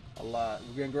 A lot.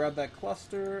 We're going to grab that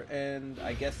cluster, and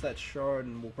I guess that shard,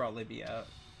 and we'll probably be out.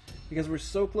 Because we're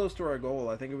so close to our goal.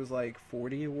 I think it was like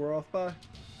 40 we're off by.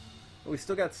 But we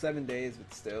still got 7 days,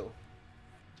 but still.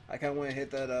 I kind of want to hit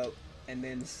that up, and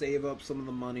then save up some of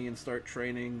the money and start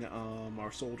training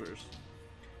our soldiers.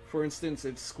 For instance,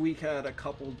 if Squeak had a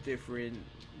couple different,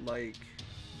 like,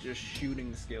 just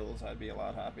shooting skills, I'd be a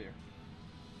lot happier.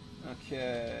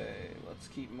 Okay, let's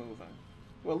keep moving.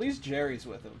 Well, at least Jerry's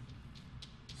with him.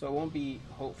 So it won't be,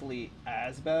 hopefully,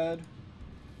 as bad.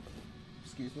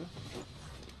 Excuse me.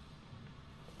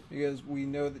 Because we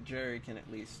know that Jerry can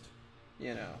at least,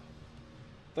 you know,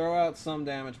 throw out some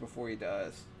damage before he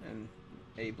dies. And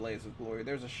a blaze of glory.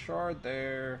 There's a shard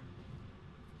there.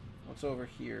 What's over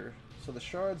here? So the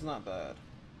shard's not bad.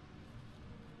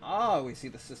 Ah, we see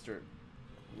the sister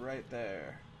right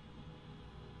there.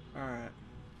 Alright.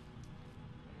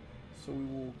 So we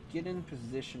will get in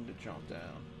position to jump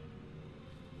down.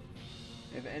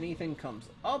 If anything comes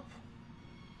up,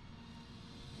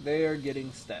 they are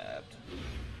getting stabbed.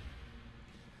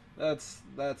 That's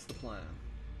the plan.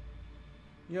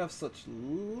 You have such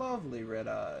lovely red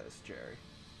eyes, Jerry.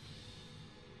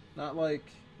 Not like,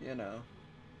 you know,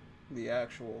 the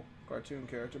actual cartoon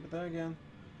character, but then again...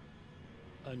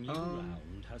 A new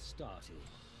round has started.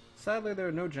 Sadly, there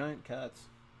are no giant cats.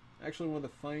 Actually, one of the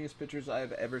funniest pictures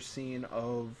I've ever seen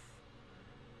of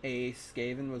a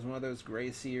Skaven was one of those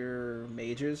Grey Seer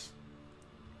mages.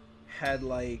 Had,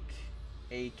 like,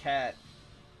 a cat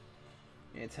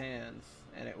in its hands,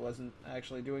 and it wasn't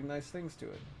actually doing nice things to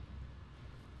it.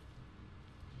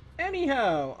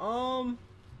 Anyhow,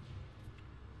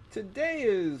 today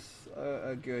is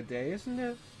a good day, isn't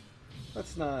it?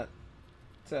 Let's not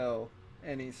tell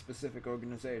any specific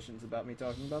organizations about me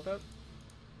talking about that.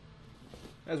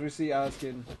 As we see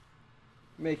Ozkin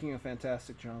making a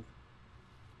fantastic jump.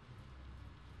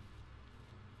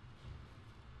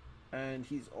 And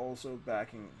he's also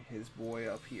backing his boy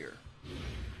up here.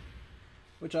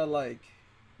 Which I like.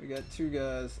 We got 2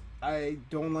 guys. I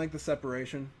don't like the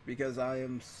separation because I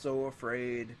am so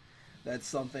afraid that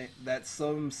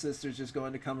some sister's just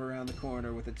going to come around the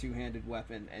corner with a 2-handed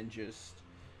weapon and just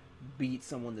beat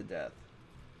someone to death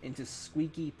into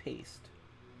squeaky paste.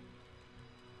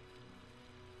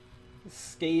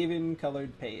 Skaven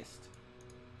colored paste.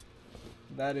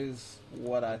 That is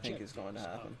what I think is going to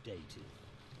happen.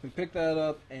 We pick that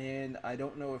up, and I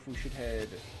don't know if we should head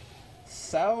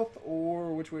south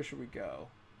or which way should we go.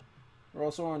 We're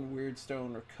also on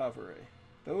Weirdstone Recovery.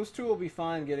 Those 2 will be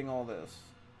fine getting all this.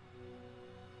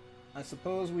 I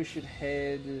suppose we should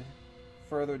head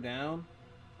further down.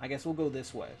 I guess we'll go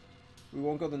this way. We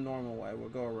won't go the normal way. We'll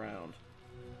go around.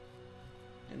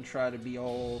 And try to be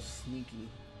all sneaky.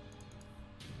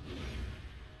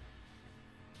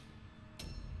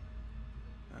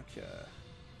 Okay.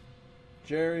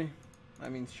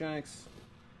 Shanks.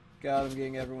 God, I'm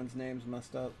getting everyone's names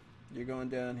messed up. You're going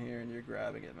down here and you're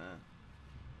grabbing it, man.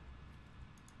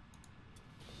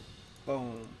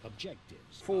 Boom.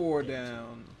 Objectives. 4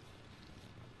 down.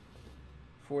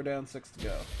 4 down, 6 to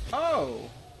go. Oh!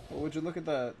 Well, would you look at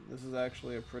that? This is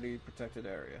actually a pretty protected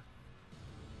area.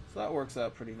 So that works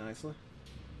out pretty nicely.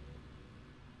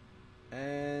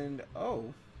 And,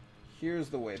 oh, here's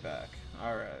the way back.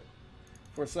 Alright.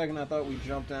 For a second, I thought we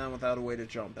jumped down without a way to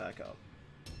jump back up.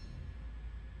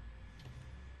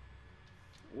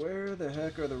 Where the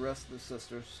heck are the rest of the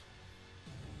sisters?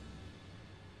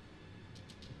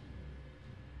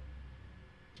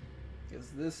 Because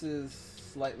this is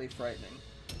slightly frightening.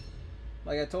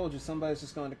 Like I told you, somebody's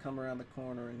just going to come around the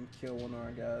corner and kill one of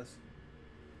our guys.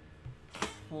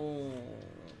 Oh.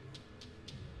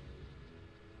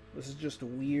 This is just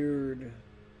weird.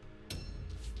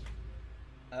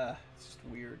 It's just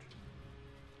weird.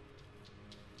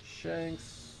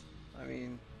 Shanks. I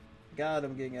mean, God,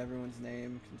 I'm getting everyone's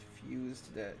name confused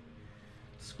today.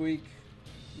 Squeak,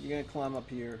 you're gonna climb up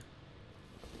here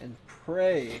and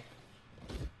pray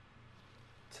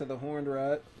to the horned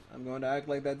rat. I'm going to act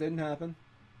like that didn't happen.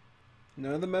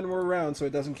 None of the men were around, so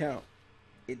it doesn't count.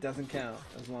 It doesn't count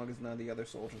as long as none of the other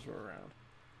soldiers were around.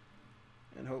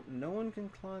 And hope no one can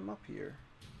climb up here.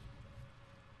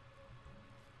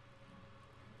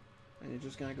 And you're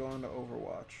just gonna go on to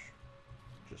Overwatch.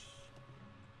 Just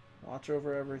watch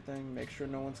over everything, make sure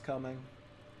no one's coming.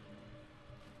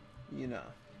 You know.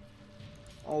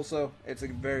 Also, it's a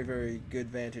very, very good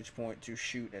vantage point to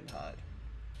shoot and hide.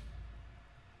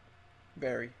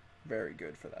 Very, very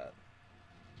good for that.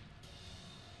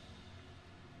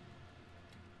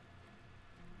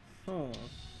 Huh.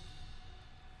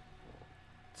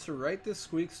 To write this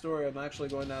Squeak story, I'm actually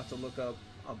going to have to look up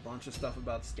a bunch of stuff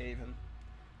about Skaven.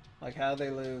 Like how they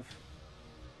live,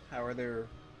 how are their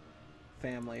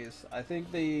families. I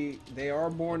think they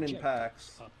are born in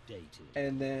packs.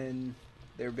 And then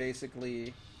they're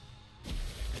basically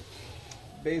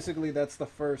that's the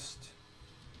first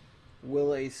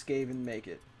will a Skaven make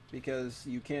it. Because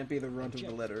you can't be the runt of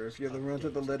the litter. If you're the runt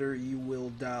of the litter, you will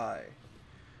die.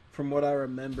 From what I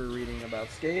remember reading about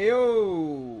Skaven.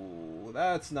 Oh,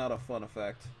 that's not a fun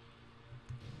effect.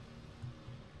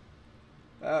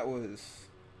 That was...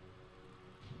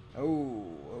 Oh,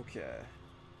 okay.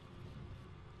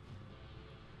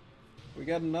 We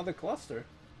got another cluster.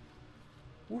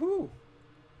 Woohoo!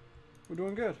 We're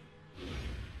doing good.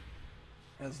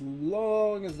 As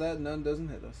long as that nun doesn't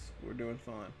hit us, we're doing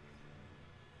fine.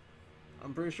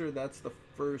 I'm pretty sure that's the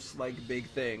first, like, big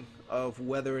thing of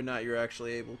whether or not you're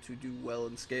actually able to do well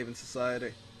in Skaven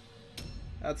society.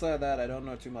 Outside of that, I don't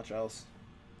know too much else.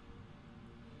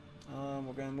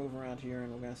 We're gonna move around here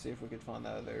and we're gonna see if we can find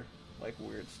that other, like,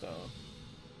 weird stone.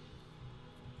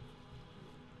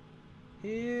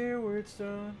 Here, weird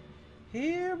stone.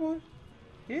 Here, boy.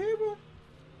 Here, boy.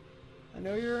 I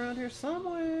know you're around here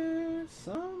somewhere.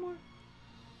 Somewhere.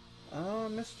 Oh, I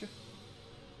missed you.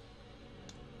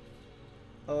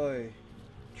 Oi.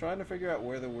 Trying to figure out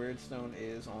where the weird stone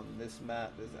is on this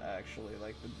map is actually,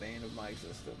 like, the bane of my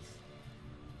existence.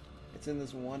 It's in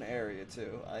this one area,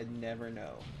 too. I never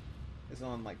know. Is it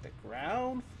on, like, the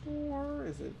ground floor?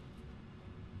 Is it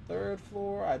third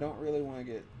floor? I don't really want to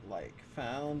get, like,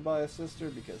 found by a sister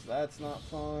because that's not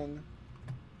fun.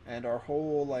 And our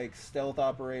whole, like, stealth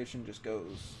operation just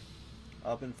goes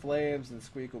up in flames, and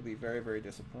Squeak will be very, very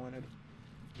disappointed.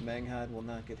 Manghide will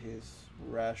not get his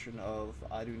ration of,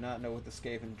 I do not know what the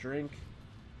Skaven drink,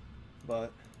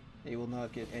 but he will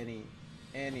not get any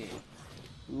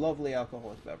lovely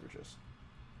alcoholic beverages.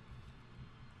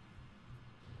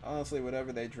 Honestly,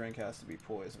 whatever they drink has to be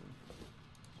poison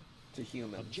to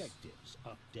humans. Objectives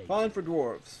updated. Fine for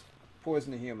dwarves.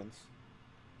 Poison to humans.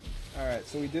 Alright,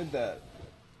 so we did that.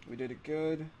 We did it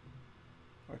good.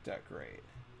 Worked out great.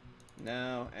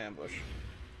 Now, ambush.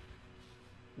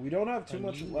 We don't have too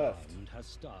much left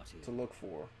to look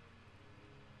for.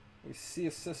 We see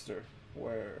a sister.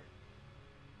 Where?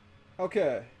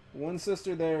 Okay. One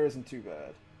sister there isn't too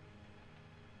bad.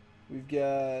 We've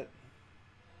got...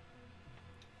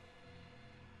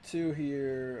 two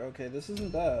here. Okay, this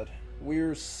isn't bad.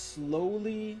 We're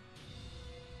slowly,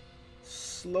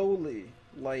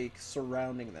 like,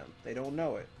 surrounding them. They don't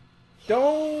know it.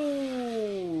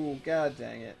 Don't! God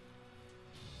dang it.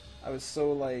 I was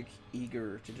so, like,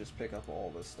 eager to just pick up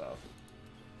all this stuff.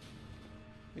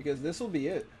 Because this will be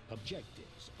it.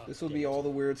 Objectives. This will be all the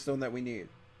weird stone that we need.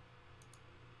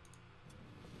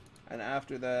 And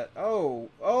after that... Oh!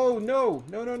 Oh, no!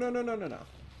 No, no, no, no, no, no, no.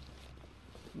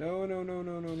 No, no, no,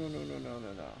 no, no, no, no, no, no,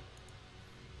 no, no.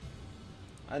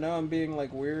 I know I'm being,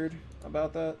 like, weird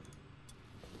about that.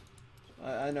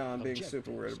 I know I'm being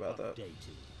super weird about that.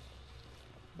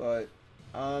 But,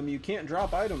 you can't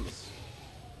drop items.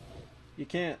 You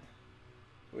can't.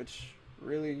 Which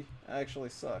really actually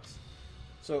sucks.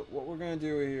 So, what we're going to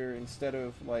do here, instead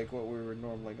of, like, what we were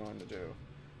normally going to do,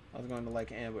 I was going to,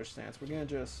 like, ambush stance. We're going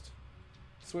to just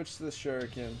switch to the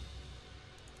shuriken.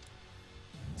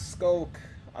 Skulk,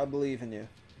 I believe in you.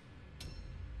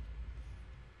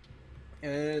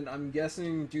 And I'm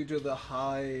guessing due to the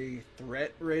high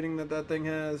threat rating that that thing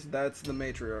has, that's the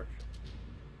matriarch.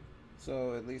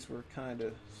 So at least we're kind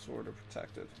of, sort of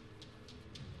protected.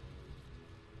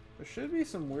 There should be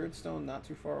some weird stone not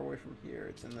too far away from here.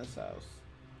 It's in this house.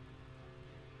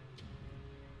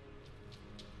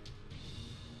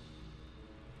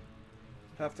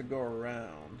 have to go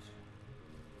around.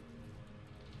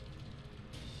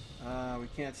 We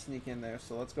can't sneak in there,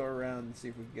 so let's go around and see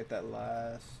if we can get that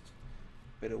last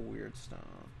bit of weird stone.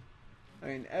 I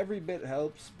mean, every bit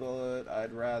helps, but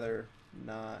I'd rather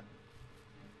not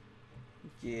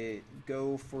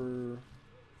go for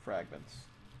fragments.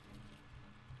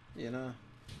 You know?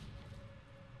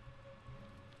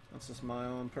 That's just my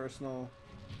own personal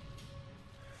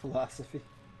philosophy.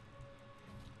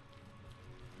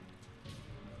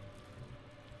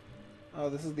 Oh,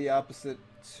 this is the opposite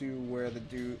to where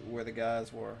the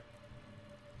guys were.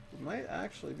 We might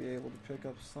actually be able to pick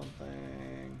up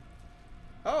something.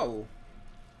 Oh!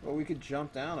 Well, we could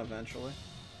jump down eventually.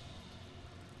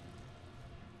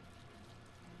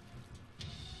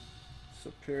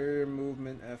 Superior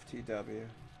movement FTW.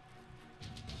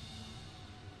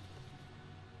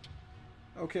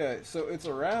 Okay, so it's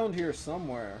around here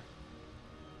somewhere.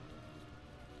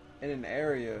 In an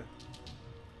area.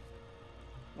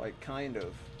 Like, kind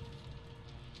of.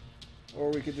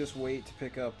 Or we could just wait to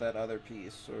pick up that other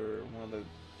piece, or one of the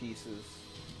pieces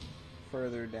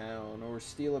further down, or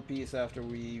steal a piece after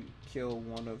we kill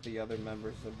one of the other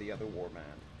members of the other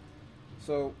warband.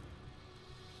 So,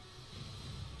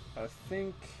 I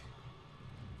think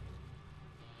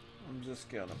I'm just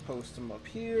gonna post them up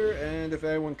here, and if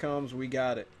anyone comes, we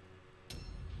got it.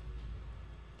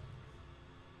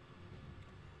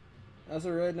 As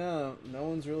of right now, no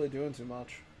one's really doing too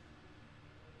much.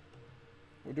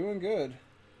 We're doing good,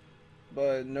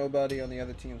 but nobody on the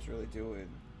other team's really doing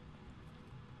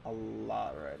a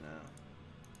lot right now.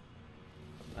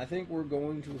 I think we're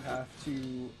going to have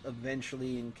to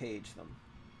eventually encage them,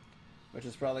 which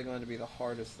is probably going to be the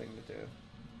hardest thing to do.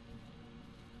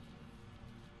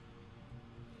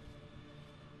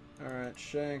 Alright,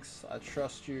 Shanks, I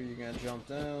trust you. You're gonna jump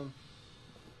down.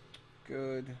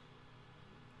 Good.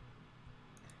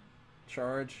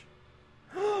 Charge.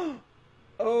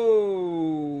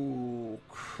 Oh,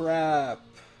 crap.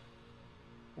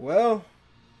 Well,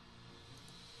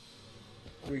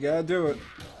 we gotta do it.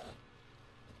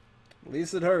 At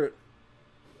least it hurt.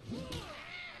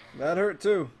 That hurt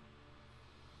too.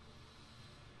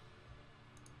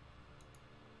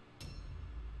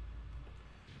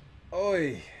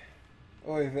 Oi.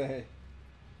 Oy vey.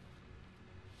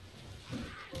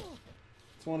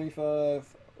 25.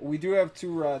 We do have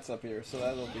 2 rats up here, so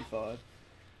that'll be fine.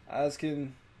 As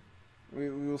can... We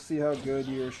will see how good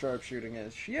your sharpshooting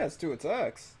is. She has 2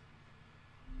 attacks.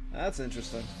 That's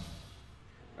interesting.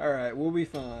 Alright, we'll be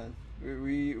fine.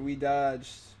 We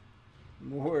dodged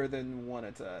more than 1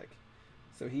 attack.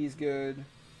 So he's good.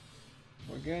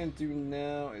 What we're going to do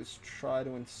now is try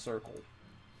to encircle.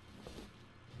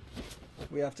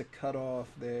 We have to cut off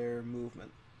their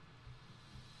movement.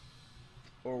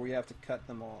 Or we have to cut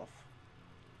them off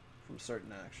from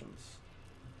certain actions.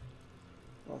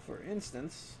 Well, for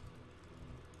instance,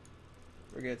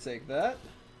 we're going to take that.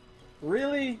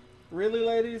 Really? Really,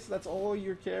 ladies? That's all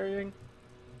you're carrying?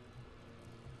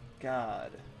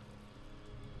 God.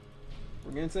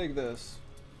 We're going to take this.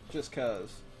 Just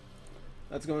cause.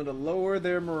 That's going to lower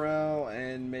their morale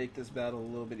and make this battle a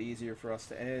little bit easier for us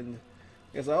to end.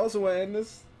 Because I also want to end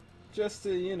this just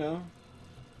to, you know,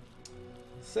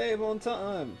 save on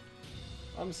time.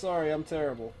 I'm sorry, I'm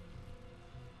terrible.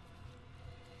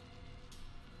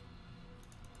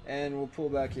 And we'll pull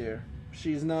back here.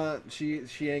 She's not, she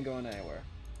ain't going anywhere.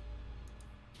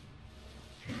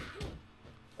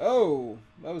 Oh,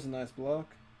 that was a nice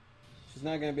block. She's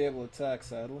not going to be able to attack,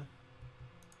 sadly.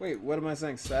 Wait, what am I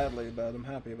saying sadly about? I'm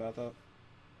happy about that.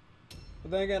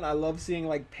 But then again, I love seeing,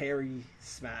 like, parry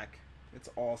smack. It's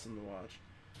awesome to watch.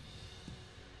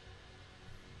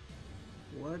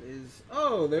 What is...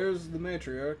 Oh, there's the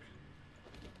matriarch.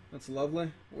 That's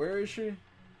lovely. Where is she?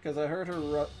 Because I heard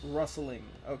her rustling.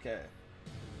 Okay.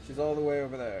 She's all the way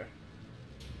over there.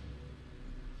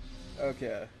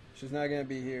 Okay. She's not going to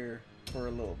be here for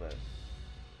a little bit.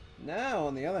 Now,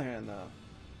 on the other hand,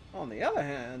 though. On the other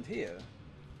hand, here.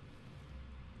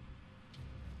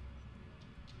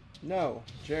 No.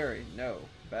 Jerry, no.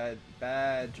 Bad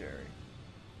Jerry.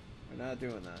 We're not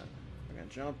doing that. We're going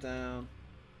to jump down.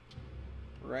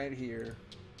 Right here.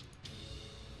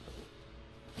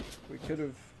 We could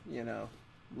have, you know,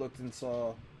 looked and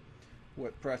saw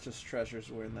what precious treasures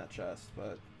were in that chest,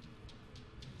 but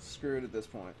screw it at this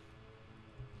point.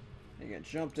 You're going to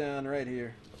jump down right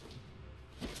here.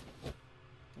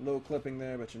 A little clipping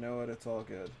there, but you know what? It's all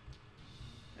good.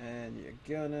 And you're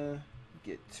gonna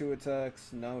get 2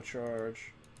 attacks, no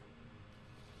charge.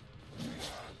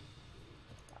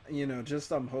 You know,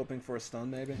 just I'm hoping for a stun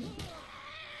maybe.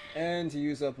 And to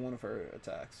use up one of her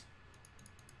attacks.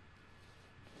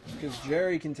 Because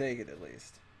Jerry can take it at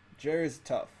least. Jerry's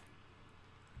tough.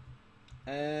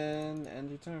 And end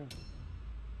your turn.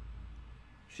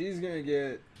 She's gonna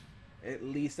get at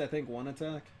least, I think, one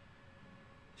attack.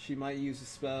 She might use a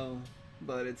spell,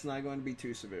 but it's not going to be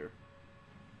too severe.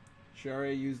 She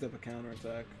already used up a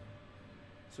counterattack,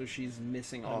 so she's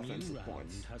missing offensive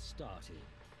points. Has started.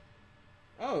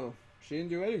 Oh, she didn't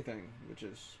do anything, which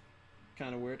is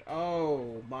kind of weird.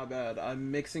 Oh, my bad. I'm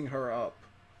mixing her up.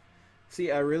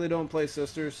 See, I really don't play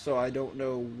Sisters, so I don't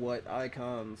know what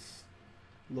icons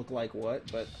look like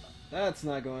what, but that's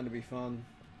not going to be fun.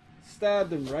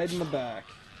 Stabbed him right in the back.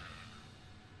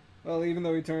 Well, even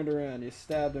though he turned around, you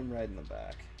stabbed him right in the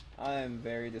back. I am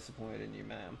very disappointed in you,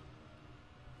 ma'am.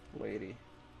 Lady.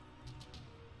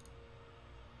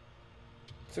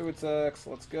 2 attacks,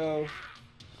 let's go.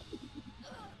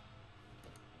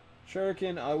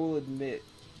 Shuriken, I will admit,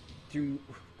 do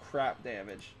crap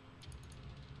damage.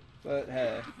 But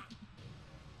hey.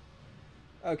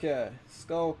 Okay,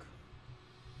 Skulk.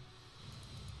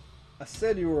 I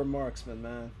said you were a marksman,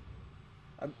 man.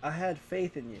 I had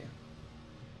faith in you.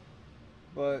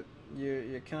 But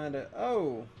you're kind of...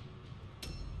 Oh!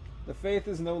 The faith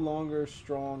is no longer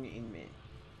strong in me.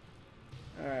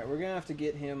 Alright, we're going to have to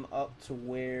get him up to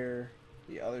where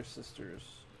the other sisters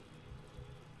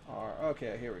are.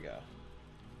 Okay, here we go.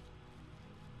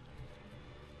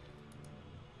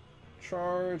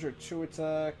 Charge or 2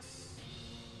 attacks.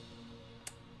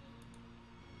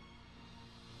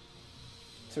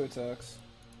 2 attacks.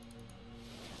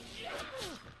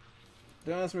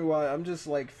 Don't ask me why, I'm just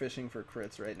like fishing for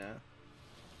crits right now.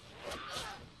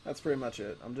 That's pretty much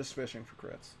it. I'm just fishing for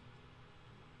crits.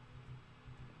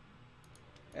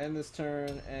 End this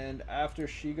turn, and after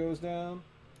she goes down...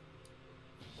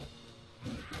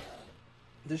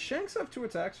 Does Shanks have 2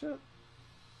 attacks yet?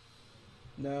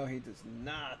 No, he does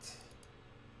not.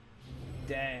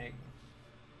 Dang.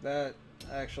 That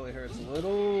actually hurts a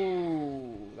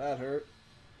little. That hurt.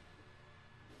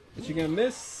 Is she gonna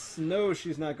miss? No,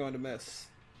 she's not going to miss.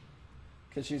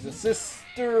 Because she's a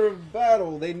sister of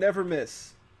battle. They never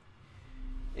miss.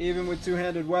 Even with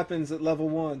 2-handed weapons at level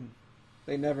 1.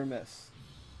 They never miss.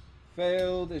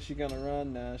 Failed. Is she gonna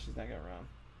run? Nah, she's not gonna run.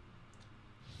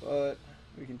 But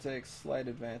we can take slight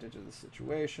advantage of the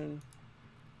situation.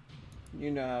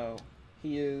 You know how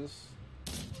he is.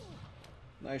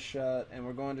 Nice shot. And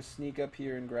we're going to sneak up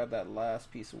here and grab that last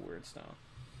piece of Weirdstone.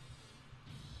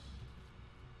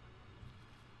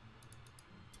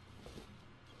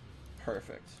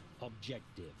 Perfect.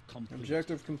 Objective complete.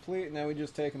 Objective complete. Now we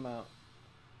just take him out.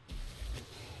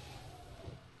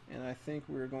 And I think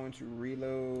we're going to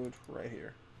reload right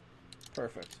here.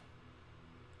 Perfect.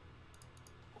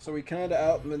 So we kind of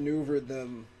outmaneuvered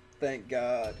them. Thank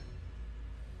God.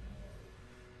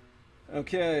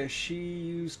 Okay, she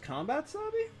used combat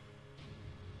Sabi?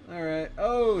 Alright.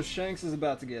 Oh, Shanks is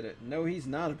about to get it. No, he's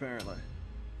not apparently.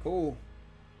 Cool.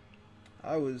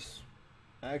 I was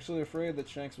actually afraid that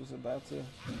Shanks was about to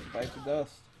bite the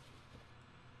dust.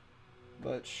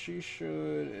 But she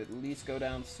should at least go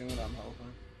down soon, I'm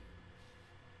hoping.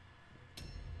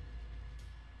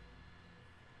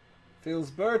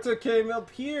 Feels Berta came up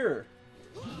here!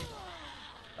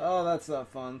 Oh, that's not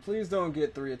fun. Please don't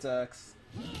get 3 attacks.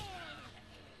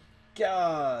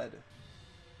 God!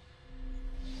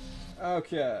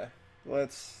 Okay.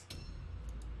 Let's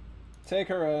take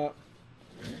her out.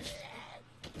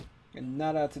 And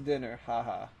not out to dinner.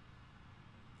 Haha.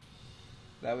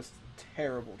 That was a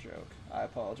terrible joke. I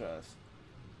apologize.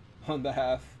 On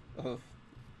behalf of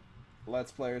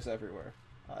Let's Players everywhere.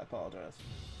 I apologize.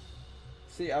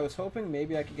 See, I was hoping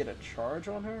maybe I could get a charge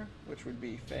on her, which would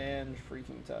be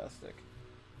fan-freaking-tastic.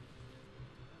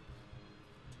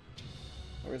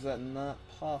 Or is that not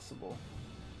possible?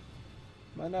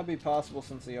 Might not be possible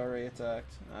since he already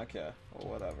attacked. Okay, well,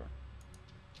 whatever.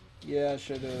 Yeah, I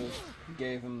should have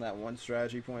gave him that 1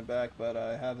 strategy point back, but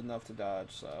I have enough to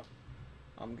dodge, so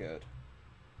I'm good.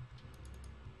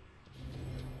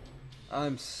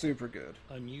 I'm super good.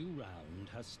 A new round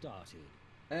has started.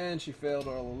 And she failed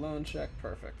all alone check.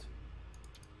 Perfect.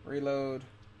 Reload.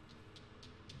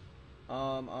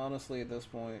 Honestly, at this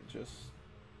point,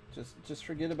 just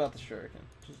forget about the shuriken.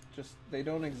 Just they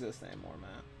don't exist anymore,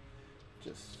 man.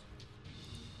 Just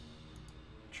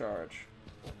charge.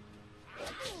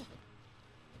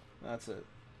 That's it.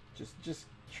 Just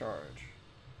charge.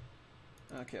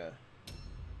 Okay.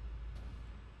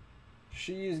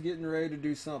 She's getting ready to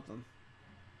do something.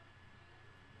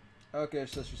 Okay,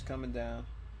 so she's coming down.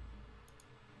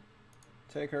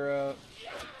 Take her out.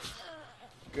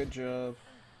 Good job.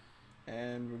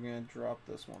 And we're gonna drop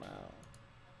this one out.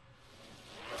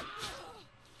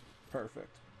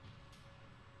 Perfect.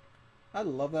 I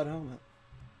love that helmet.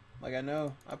 Like, I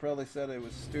know I probably said it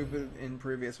was stupid in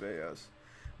previous videos,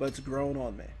 but it's grown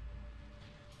on me.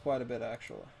 Quite a bit,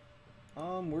 actually.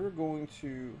 We're going to...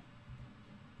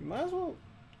 You might as well...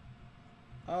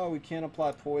 Oh, we can't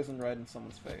apply poison right in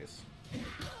someone's face.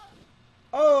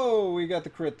 Oh, we got the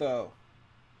crit, though.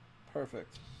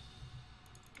 Perfect.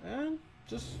 And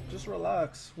just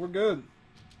relax. We're good.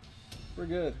 We're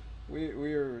good.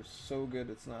 We are so good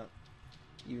it's not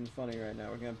even funny right now.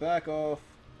 We're gonna back off,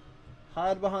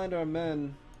 hide behind our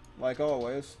men, like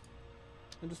always,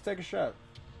 and just take a shot.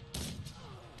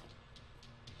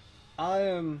 I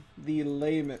am the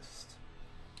lamest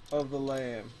of the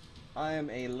lame. I am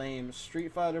a lame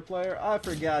Street Fighter player. I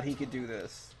forgot he could do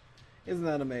this. Isn't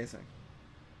that amazing?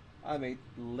 I'm a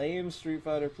lame Street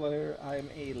Fighter player. I am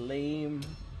a lame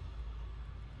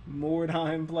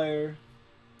Mordheim player.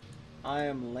 I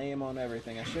am lame on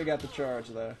everything. I should've got the charge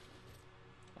there.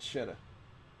 I should've.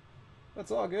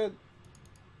 That's all good.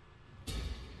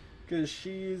 Because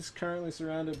she's currently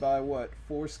surrounded by, what,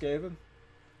 4 Skaven?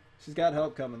 She's got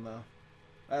help coming, though.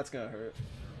 That's gonna hurt.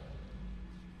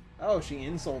 Oh, she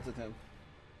insulted him.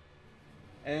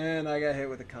 And I got hit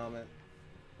with a comment.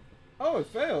 Oh, it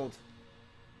failed.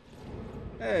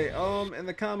 Hey, in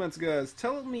the comments, guys,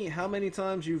 tell me how many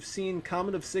times you've seen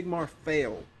Comet of Sigmar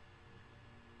fail.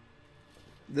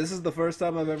 This is the first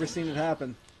time I've ever seen it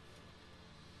happen.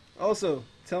 Also,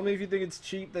 tell me if you think it's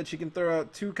cheap that she can throw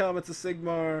out 2 Comets of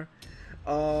Sigmar,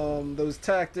 those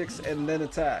tactics, and then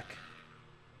attack.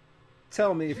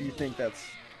 Tell me if you think that's...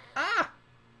 Ah!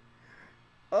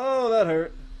 Oh, that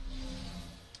hurt.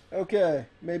 Okay,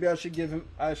 maybe I should give him...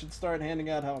 I should start handing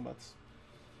out helmets.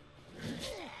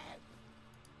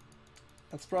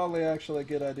 That's probably actually a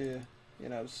good idea, you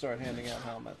know, to start handing out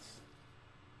helmets.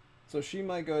 So she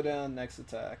might go down next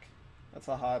attack. That's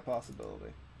a high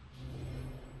possibility.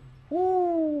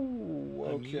 Woo!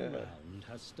 Okay. A new round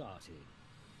has started.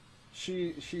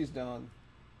 She's done.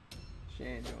 She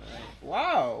ain't doing it.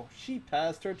 Wow! She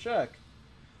passed her check.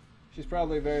 She's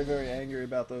probably very, very angry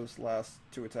about those last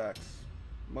 2 attacks.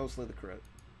 Mostly the crit.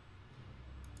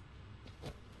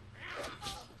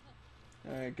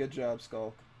 Alright, good job,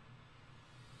 Skulk.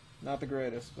 Not the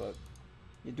greatest, but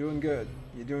you're doing good.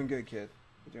 You're doing good, kid.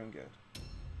 You're doing good.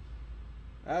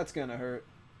 That's gonna hurt.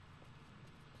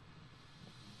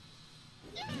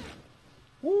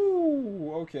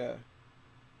 Woo! Okay.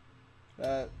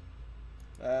 That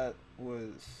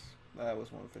was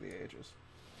one for the ages.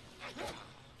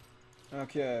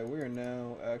 Okay, we are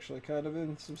now actually kind of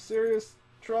in some serious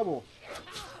trouble.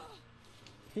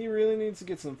 He really needs to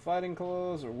get some Fighting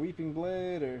Claws or Weeping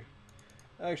Blade, or...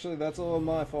 Actually, that's all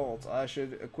my fault. I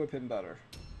should equip him better.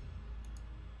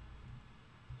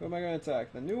 Who am I going to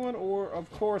attack? The new one, or, of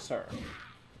course, her?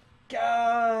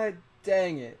 God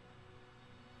dang it.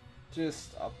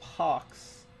 Just a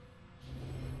pox.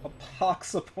 A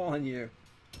pox upon you.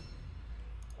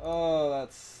 Oh,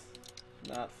 that's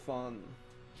not fun.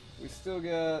 We still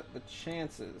got the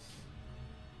chances.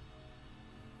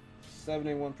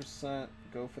 71%.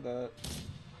 Go for that.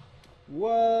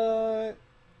 What?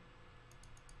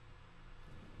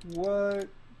 What?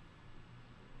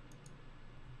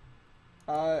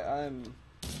 I'm...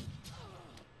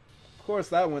 Of course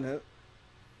that one hit.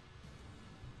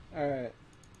 Alright.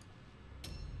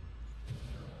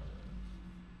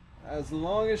 As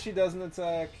long as she doesn't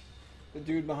attack the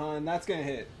dude behind, that's gonna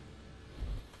hit.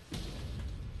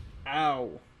 Ow.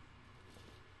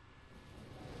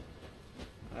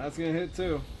 That's gonna hit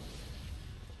too.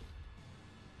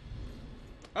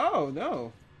 Oh,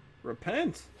 no.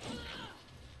 Repent.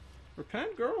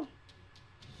 Repent, girl.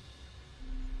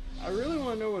 I really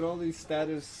want to know what all these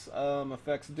status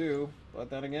effects do, but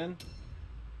then again,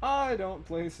 I don't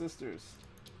play Sisters.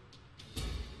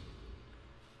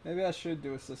 Maybe I should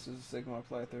do a Sisters of Sigmar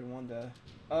playthrough one day.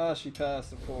 Ah, she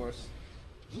passed, of course.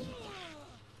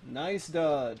 Nice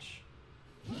dodge.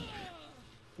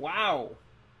 Wow.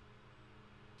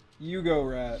 You go,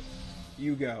 rat.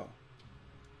 You go.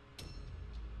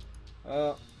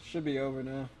 Should be over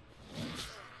now.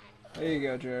 There you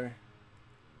go, Jerry.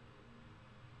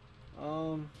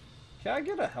 Can I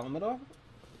get a helmet off?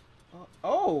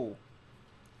 Oh!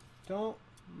 Don't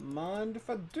mind if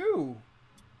I do.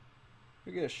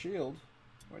 We get a shield.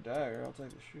 Or a dagger, I'll take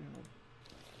the shield.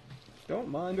 Don't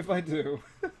mind if I do.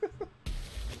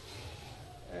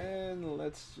 And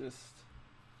let's just...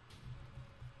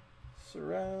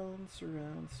 surround,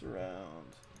 surround,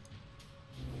 surround.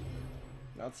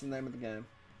 That's the name of the game.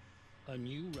 A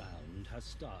new round has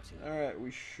started. Alright,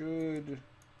 we should...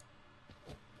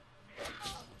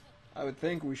 I would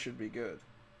think we should be good.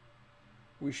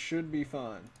 We should be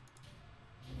fine.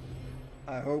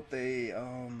 I hope they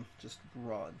just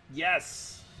run.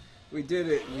 Yes! We did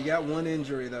it. We got one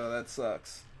injury though, that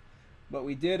sucks. But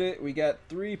we did it. We got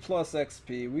 3+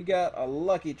 XP. We got a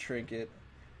lucky trinket.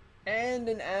 And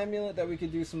an amulet that we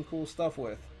could do some cool stuff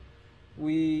with.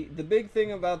 The big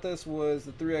thing about this was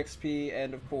the 3 XP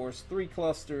and of course 3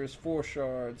 clusters, 4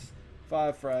 shards,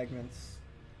 5 fragments.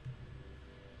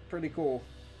 Pretty cool.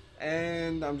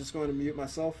 And I'm just going to mute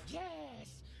myself. Yes!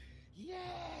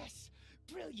 Yes!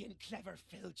 Brilliant, clever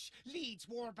Filch leads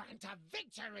Warband to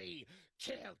victory!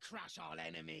 Kill, crush all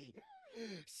enemy!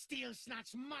 Steal,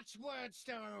 snatch much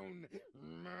wordstone!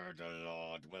 Murder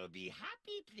Lord will be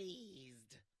happy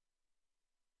pleased!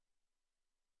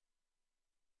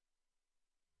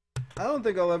 I don't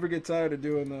think I'll ever get tired of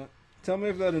doing that. Tell me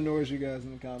if that annoys you guys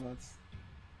in the comments.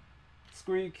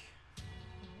 Squeak,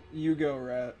 you go,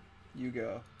 Rat. You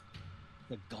go.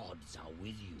 The gods are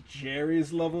with you.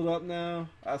 Jerry's leveled up now.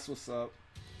 That's what's up.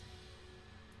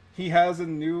 He has a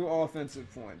new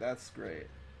offensive point. That's great.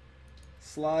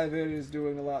 Slyvin is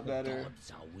doing a lot better. The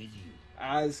gods are with you.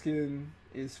 Askin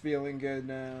is feeling good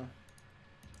now.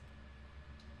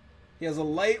 He has a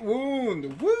light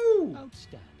wound. Woo!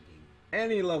 Outstanding. And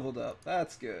he leveled up.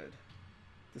 That's good.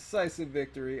 Decisive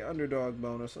victory. Underdog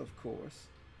bonus, of course.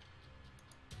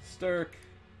 Stirk.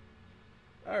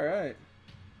 Alright.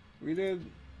 We did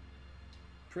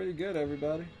pretty good,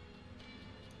 everybody.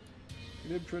 We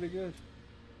did pretty good.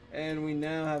 And we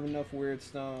now have enough weird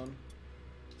stone.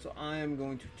 So I am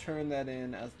going to turn that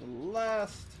in as the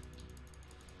last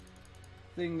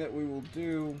thing that we will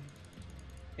do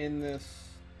in this.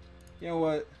 You know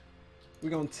what? We're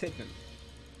going to tip him.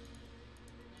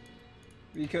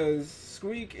 Because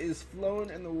Squeak is flowing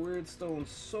in the weird stone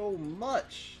so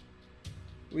much.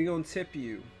 We gonna tip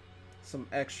you some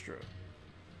extra.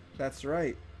 That's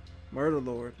right, Murder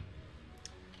Lord.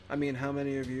 I mean, how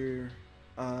many of your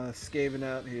Skaven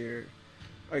out here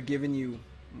are giving you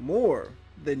more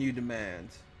than you demand?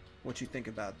 What you think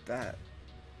about that?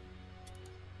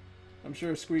 I'm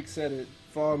sure Squeak said it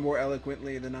far more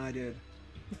eloquently than I did.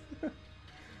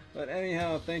 But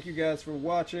anyhow, thank you guys for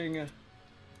watching.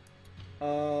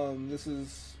 This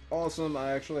is awesome.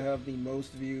 I actually have the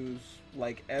most views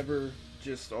like ever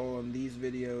just on these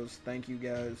videos. Thank you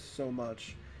guys so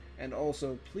much. And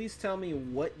also, please tell me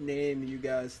what name you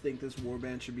guys think this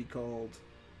warband should be called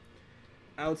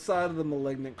outside of the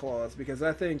Malignant Claws, because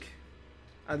I think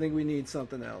we need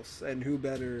something else, and who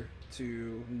better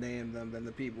to name them than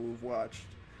the people who've watched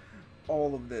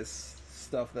all of this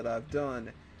stuff that I've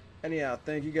done. Anyhow,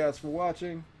 thank you guys for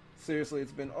watching. Seriously,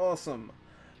 it's been awesome.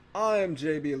 I am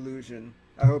JB Illusion.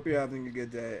 I hope you're having a good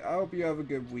day. I hope you have a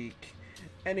good week.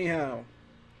 Anyhow,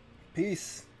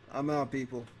 peace. I'm out,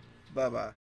 people. Bye-bye.